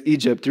Israel against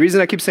Egypt. The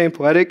reason I keep saying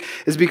poetic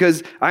is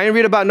because I ain't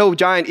read about no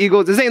giant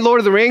eagles. This ain't Lord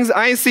of the Rings.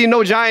 I ain't seen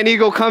no giant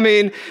eagle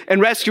coming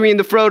and rescuing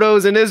the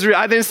Frodos in Israel.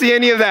 I didn't see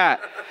any of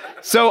that.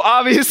 So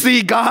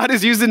obviously God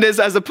is using this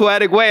as a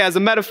poetic way, as a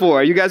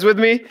metaphor. Are you guys with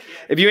me?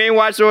 If you ain't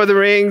watched Lord of the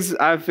Rings,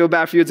 I feel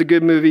bad for you. It's a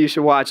good movie. You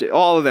should watch it.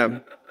 All of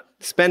them.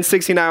 Spend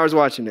 16 hours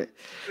watching it.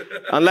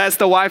 Unless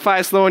the Wi-Fi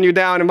is slowing you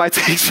down, it might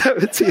take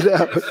 17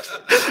 hours.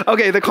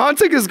 Okay, the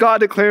context is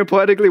God declaring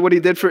poetically what he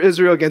did for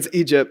Israel against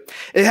Egypt.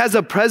 It has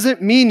a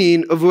present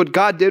meaning of what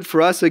God did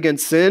for us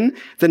against sin,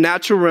 the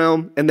natural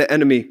realm, and the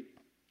enemy.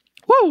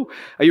 Woo!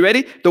 Are you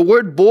ready? The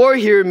word bore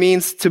here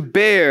means to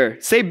bear.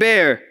 Say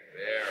bear.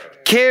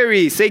 Bear.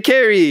 Carry. Say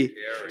carry.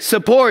 Carry.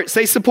 Support.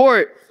 Say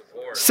support.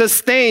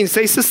 Sustain.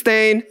 Say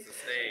sustain.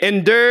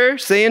 Endure.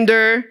 Say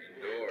endure.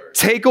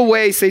 Take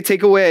away, say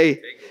take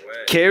away.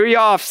 Carry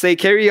off, say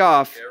carry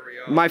off.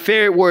 My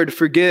favorite word,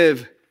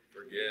 forgive.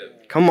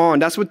 Come on,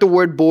 that's what the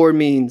word bore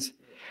means.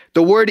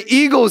 The word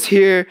eagles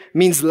here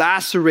means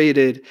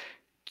lacerated,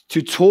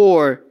 to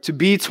tore, to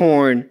be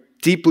torn,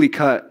 deeply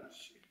cut.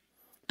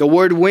 The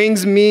word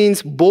wings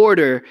means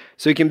border,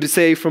 so you can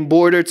say from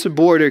border to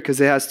border because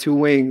it has two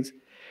wings.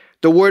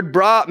 The word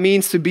brought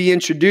means to be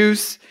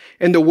introduced,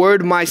 and the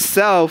word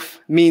myself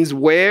means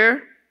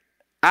where,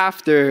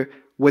 after,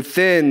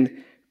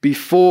 within,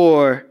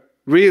 before.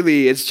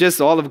 Really, it's just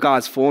all of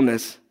God's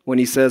fullness when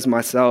he says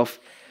myself.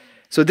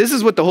 So this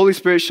is what the Holy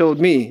Spirit showed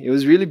me. It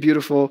was really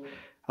beautiful.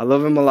 I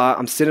love him a lot.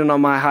 I'm sitting on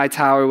my high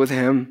tower with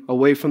him,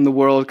 away from the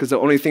world, because the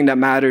only thing that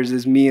matters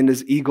is me and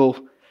this eagle.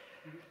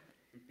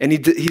 And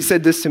he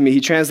said this to me.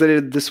 He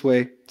translated it this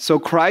way. So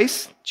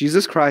Christ,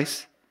 Jesus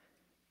Christ,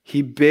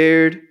 he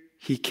bared,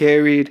 he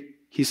carried,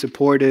 he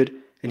supported,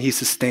 and he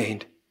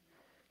sustained.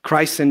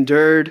 Christ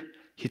endured,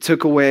 he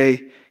took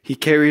away, he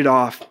carried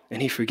off,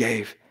 and he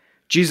forgave.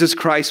 Jesus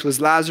Christ was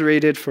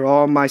lacerated for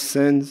all my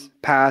sins,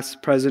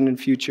 past, present, and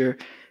future.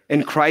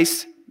 And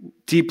Christ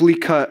deeply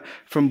cut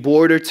from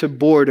border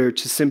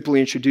to simply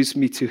introduce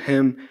me to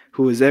him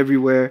who is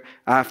everywhere,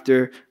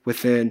 after,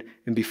 within,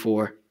 and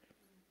before.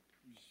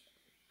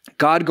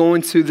 God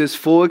going to this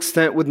full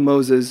extent with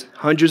Moses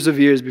hundreds of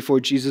years before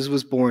Jesus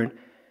was born.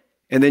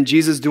 And then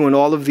Jesus doing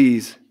all of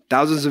these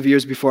thousands of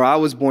years before I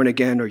was born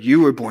again or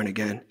you were born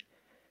again.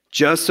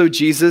 Just so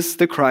Jesus,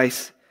 the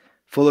Christ,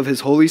 full of his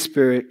Holy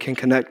Spirit, can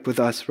connect with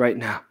us right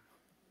now.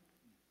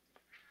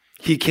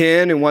 He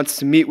can and wants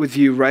to meet with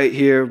you right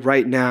here,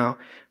 right now,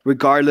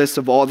 regardless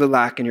of all the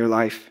lack in your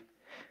life.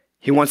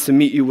 He wants to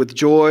meet you with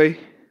joy,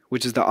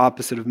 which is the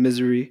opposite of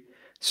misery,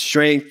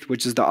 strength,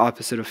 which is the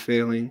opposite of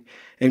failing,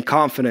 and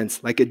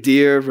confidence, like a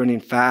deer running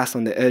fast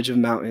on the edge of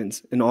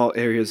mountains in all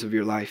areas of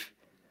your life.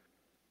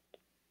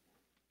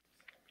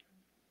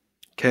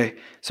 Okay,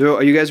 so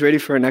are you guys ready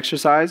for an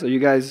exercise?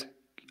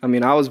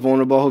 I was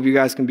vulnerable. I hope you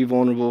guys can be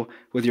vulnerable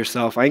with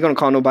yourself. I ain't going to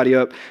call nobody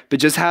up, but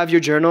just have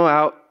your journal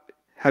out.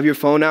 Have your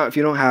phone out if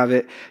you don't have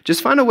it.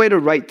 Just find a way to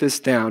write this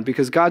down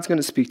because God's going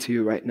to speak to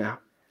you right now.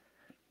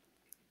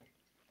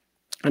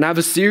 And I have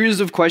a series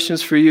of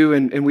questions for you,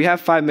 and we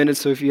have 5 minutes,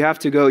 so if you have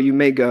to go, you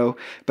may go.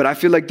 But I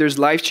feel like there's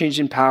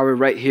life-changing power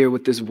right here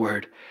with this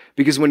word.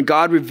 Because when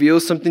God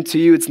reveals something to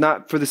you, it's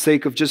not for the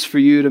sake of just for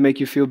you to make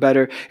you feel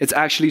better. It's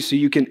actually so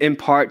you can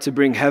impart to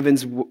bring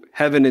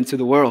heaven into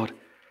the world.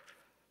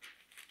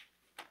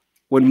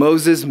 When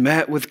Moses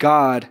met with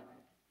God,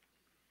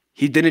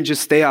 he didn't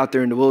just stay out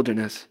there in the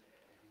wilderness.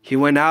 He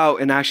went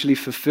out and actually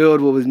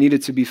fulfilled what was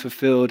needed to be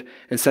fulfilled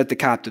and set the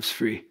captives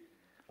free.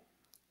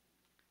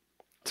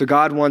 So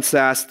God wants to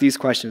ask these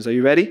questions. Are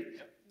you ready?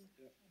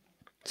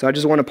 So I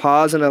just want to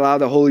pause and allow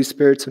the Holy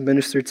Spirit to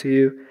minister to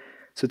you.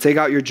 So take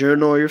out your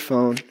journal or your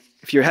phone.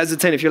 If you're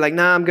hesitant, if you're like,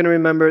 nah, I'm going to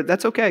remember,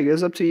 that's okay.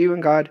 It's up to you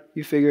and God.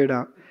 You figure it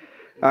out.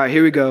 All right,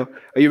 here we go.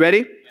 Are you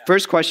ready?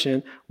 First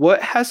question,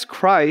 what has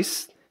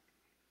Christ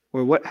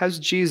or what has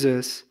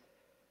Jesus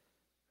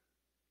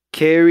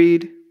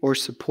carried or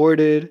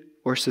supported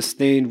or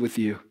sustained with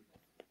you?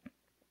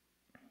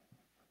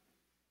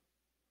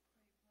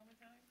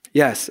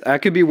 Yes, I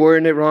could be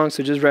wording it wrong,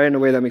 so just write it in a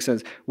way that makes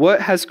sense.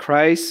 What has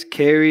Christ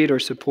carried or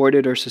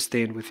supported or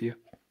sustained with you?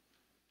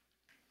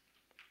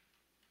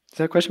 Does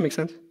that question make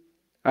sense?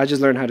 I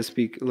just learned how to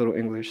speak a little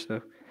English,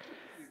 so.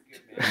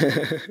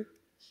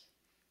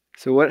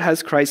 So what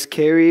has Christ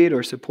carried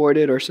or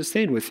supported or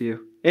sustained with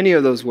you? Any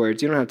of those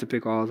words. You don't have to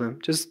pick all of them.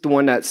 Just the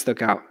one that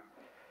stuck out.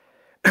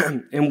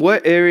 In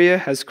what area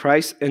has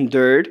Christ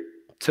endured,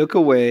 took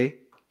away,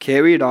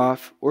 carried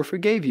off, or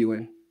forgave you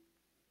in?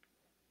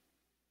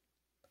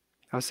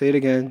 I'll say it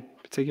again.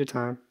 Take your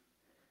time.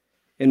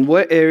 In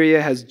what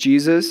area has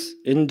Jesus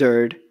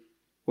endured,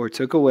 or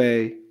took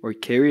away, or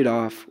carried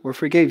off, or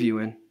forgave you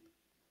in?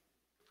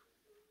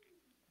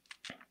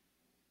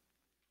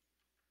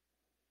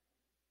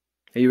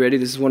 Are you ready?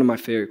 This is one of my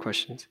favorite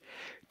questions.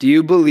 Do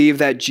you believe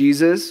that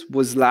Jesus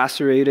was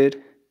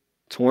lacerated,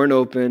 torn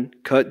open,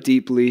 cut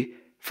deeply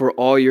for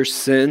all your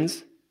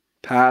sins,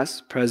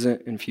 past,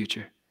 present, and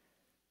future?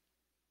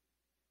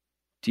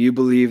 Do you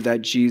believe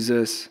that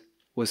Jesus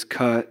was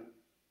cut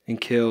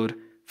and killed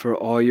for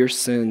all your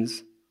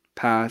sins,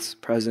 past,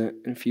 present,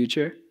 and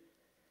future?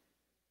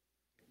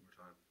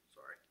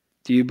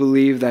 Do you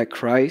believe that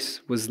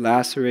Christ was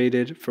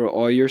lacerated for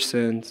all your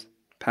sins,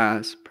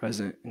 past,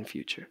 present, and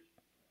future?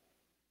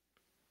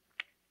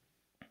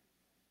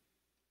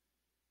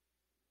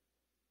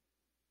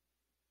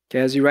 Okay,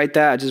 as you write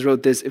that, I just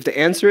wrote this. If the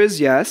answer is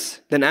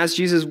yes, then ask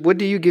Jesus, what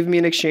do you give me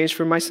in exchange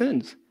for my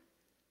sins?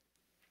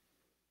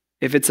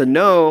 If it's a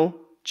no,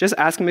 just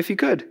ask him if he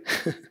could.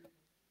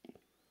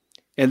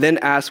 And then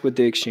ask what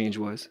the exchange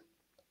was.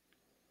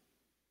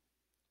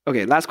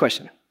 Okay, last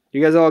question.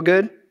 You guys all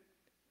good?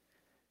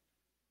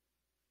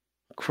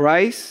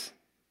 Christ,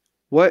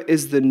 what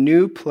is the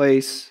new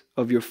place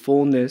of your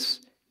fullness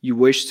you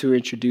wish to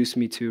introduce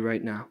me to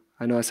right now?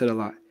 I know I said a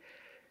lot.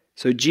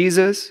 So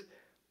Jesus,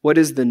 what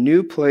is the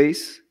new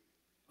place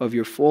of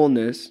your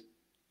fullness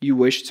you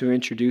wish to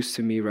introduce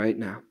to me right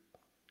now?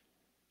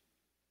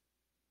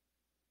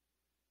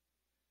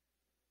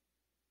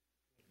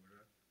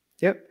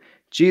 Yep.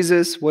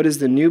 Jesus, what is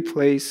the new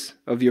place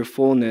of your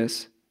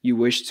fullness you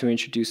wish to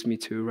introduce me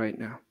to right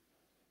now?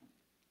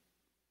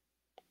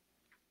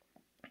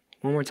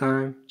 One more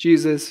time.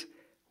 Jesus,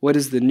 what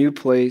is the new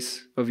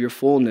place of your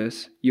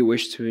fullness you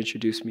wish to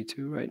introduce me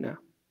to right now?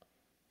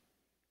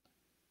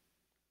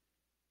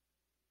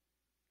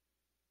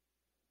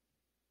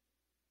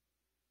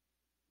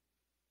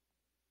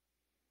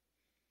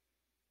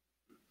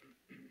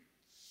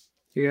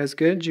 You guys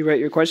good? Did you write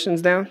your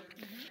questions down?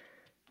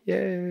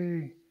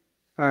 Yay.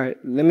 All right,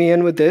 let me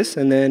end with this,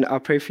 and then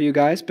I'll pray for you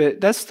guys.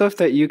 But that's stuff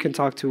that you can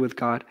talk to with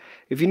God.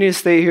 If you need to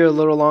stay here a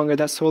little longer,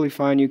 that's totally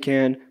fine. You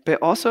can. But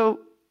also,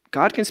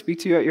 God can speak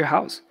to you at your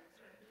house.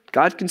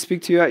 God can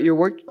speak to you at your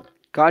work.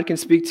 God can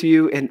speak to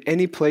you in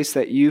any place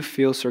that you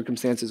feel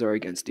circumstances are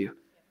against you.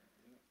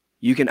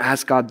 You can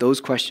ask God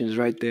those questions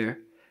right there.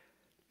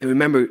 And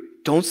remember,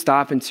 don't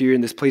stop until you're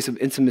in this place of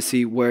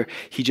intimacy where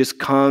he just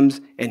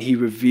comes and he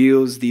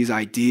reveals these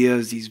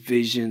ideas, these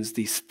visions,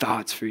 these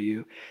thoughts for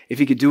you. If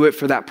he could do it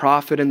for that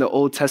prophet in the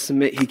Old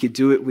Testament, he could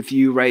do it with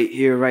you right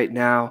here, right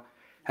now,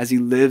 as he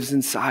lives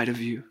inside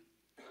of you.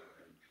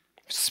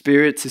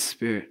 Spirit to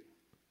spirit.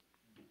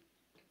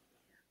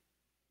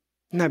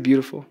 Isn't that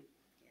beautiful?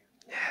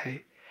 Yeah.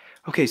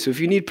 Okay, so if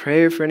you need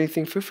prayer for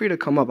anything, feel free to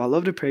come up. I'd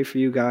love to pray for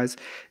you guys.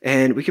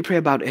 And we can pray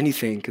about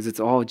anything because it's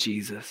all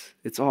Jesus.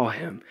 It's all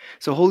him.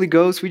 So Holy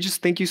Ghost, we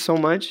just thank you so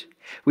much.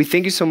 We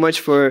thank you so much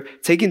for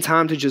taking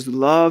time to just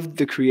love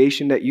the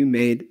creation that you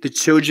made, the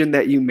children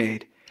that you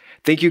made.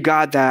 Thank you,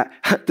 God, that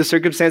the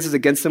circumstances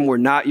against them were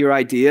not your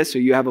idea, so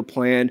you have a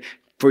plan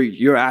for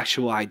your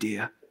actual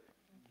idea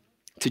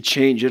to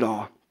change it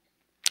all.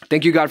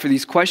 Thank you, God, for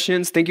these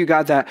questions. Thank you,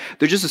 God, that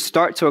they're just a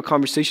start to a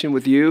conversation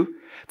with you.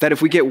 That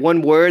if we get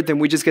one word, then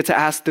we just get to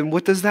ask them,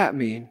 what does that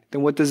mean?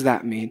 Then what does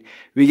that mean?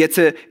 We get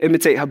to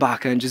imitate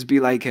Habakkuk and just be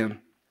like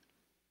him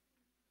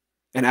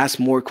and ask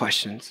more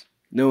questions,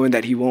 knowing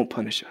that he won't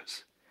punish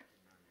us.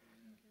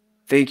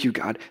 Thank you,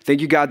 God. Thank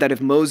you, God, that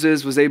if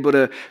Moses was able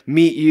to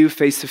meet you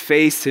face to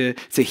face, to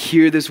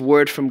hear this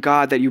word from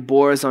God, that you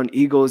bore us on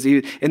eagles,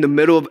 in the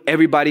middle of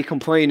everybody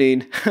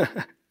complaining,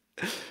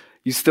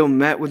 you still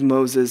met with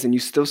Moses and you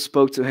still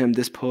spoke to him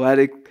this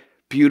poetic,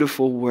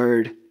 beautiful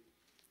word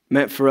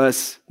meant for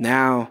us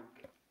now.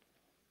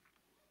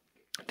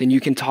 Then you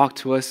can talk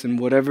to us in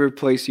whatever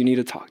place you need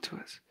to talk to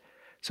us.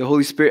 So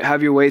Holy Spirit,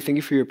 have your way. Thank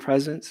you for your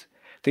presence.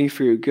 Thank you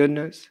for your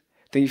goodness.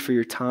 Thank you for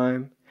your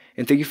time.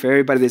 And thank you for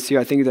everybody that's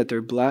here. I thank you that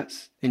they're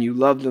blessed and you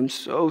love them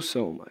so,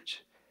 so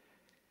much.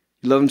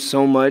 You love them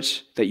so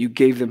much that you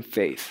gave them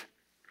faith.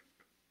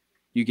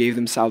 You gave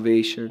them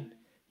salvation.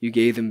 You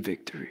gave them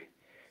victory.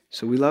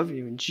 So we love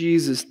you in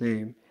Jesus'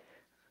 name.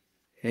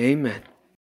 Amen.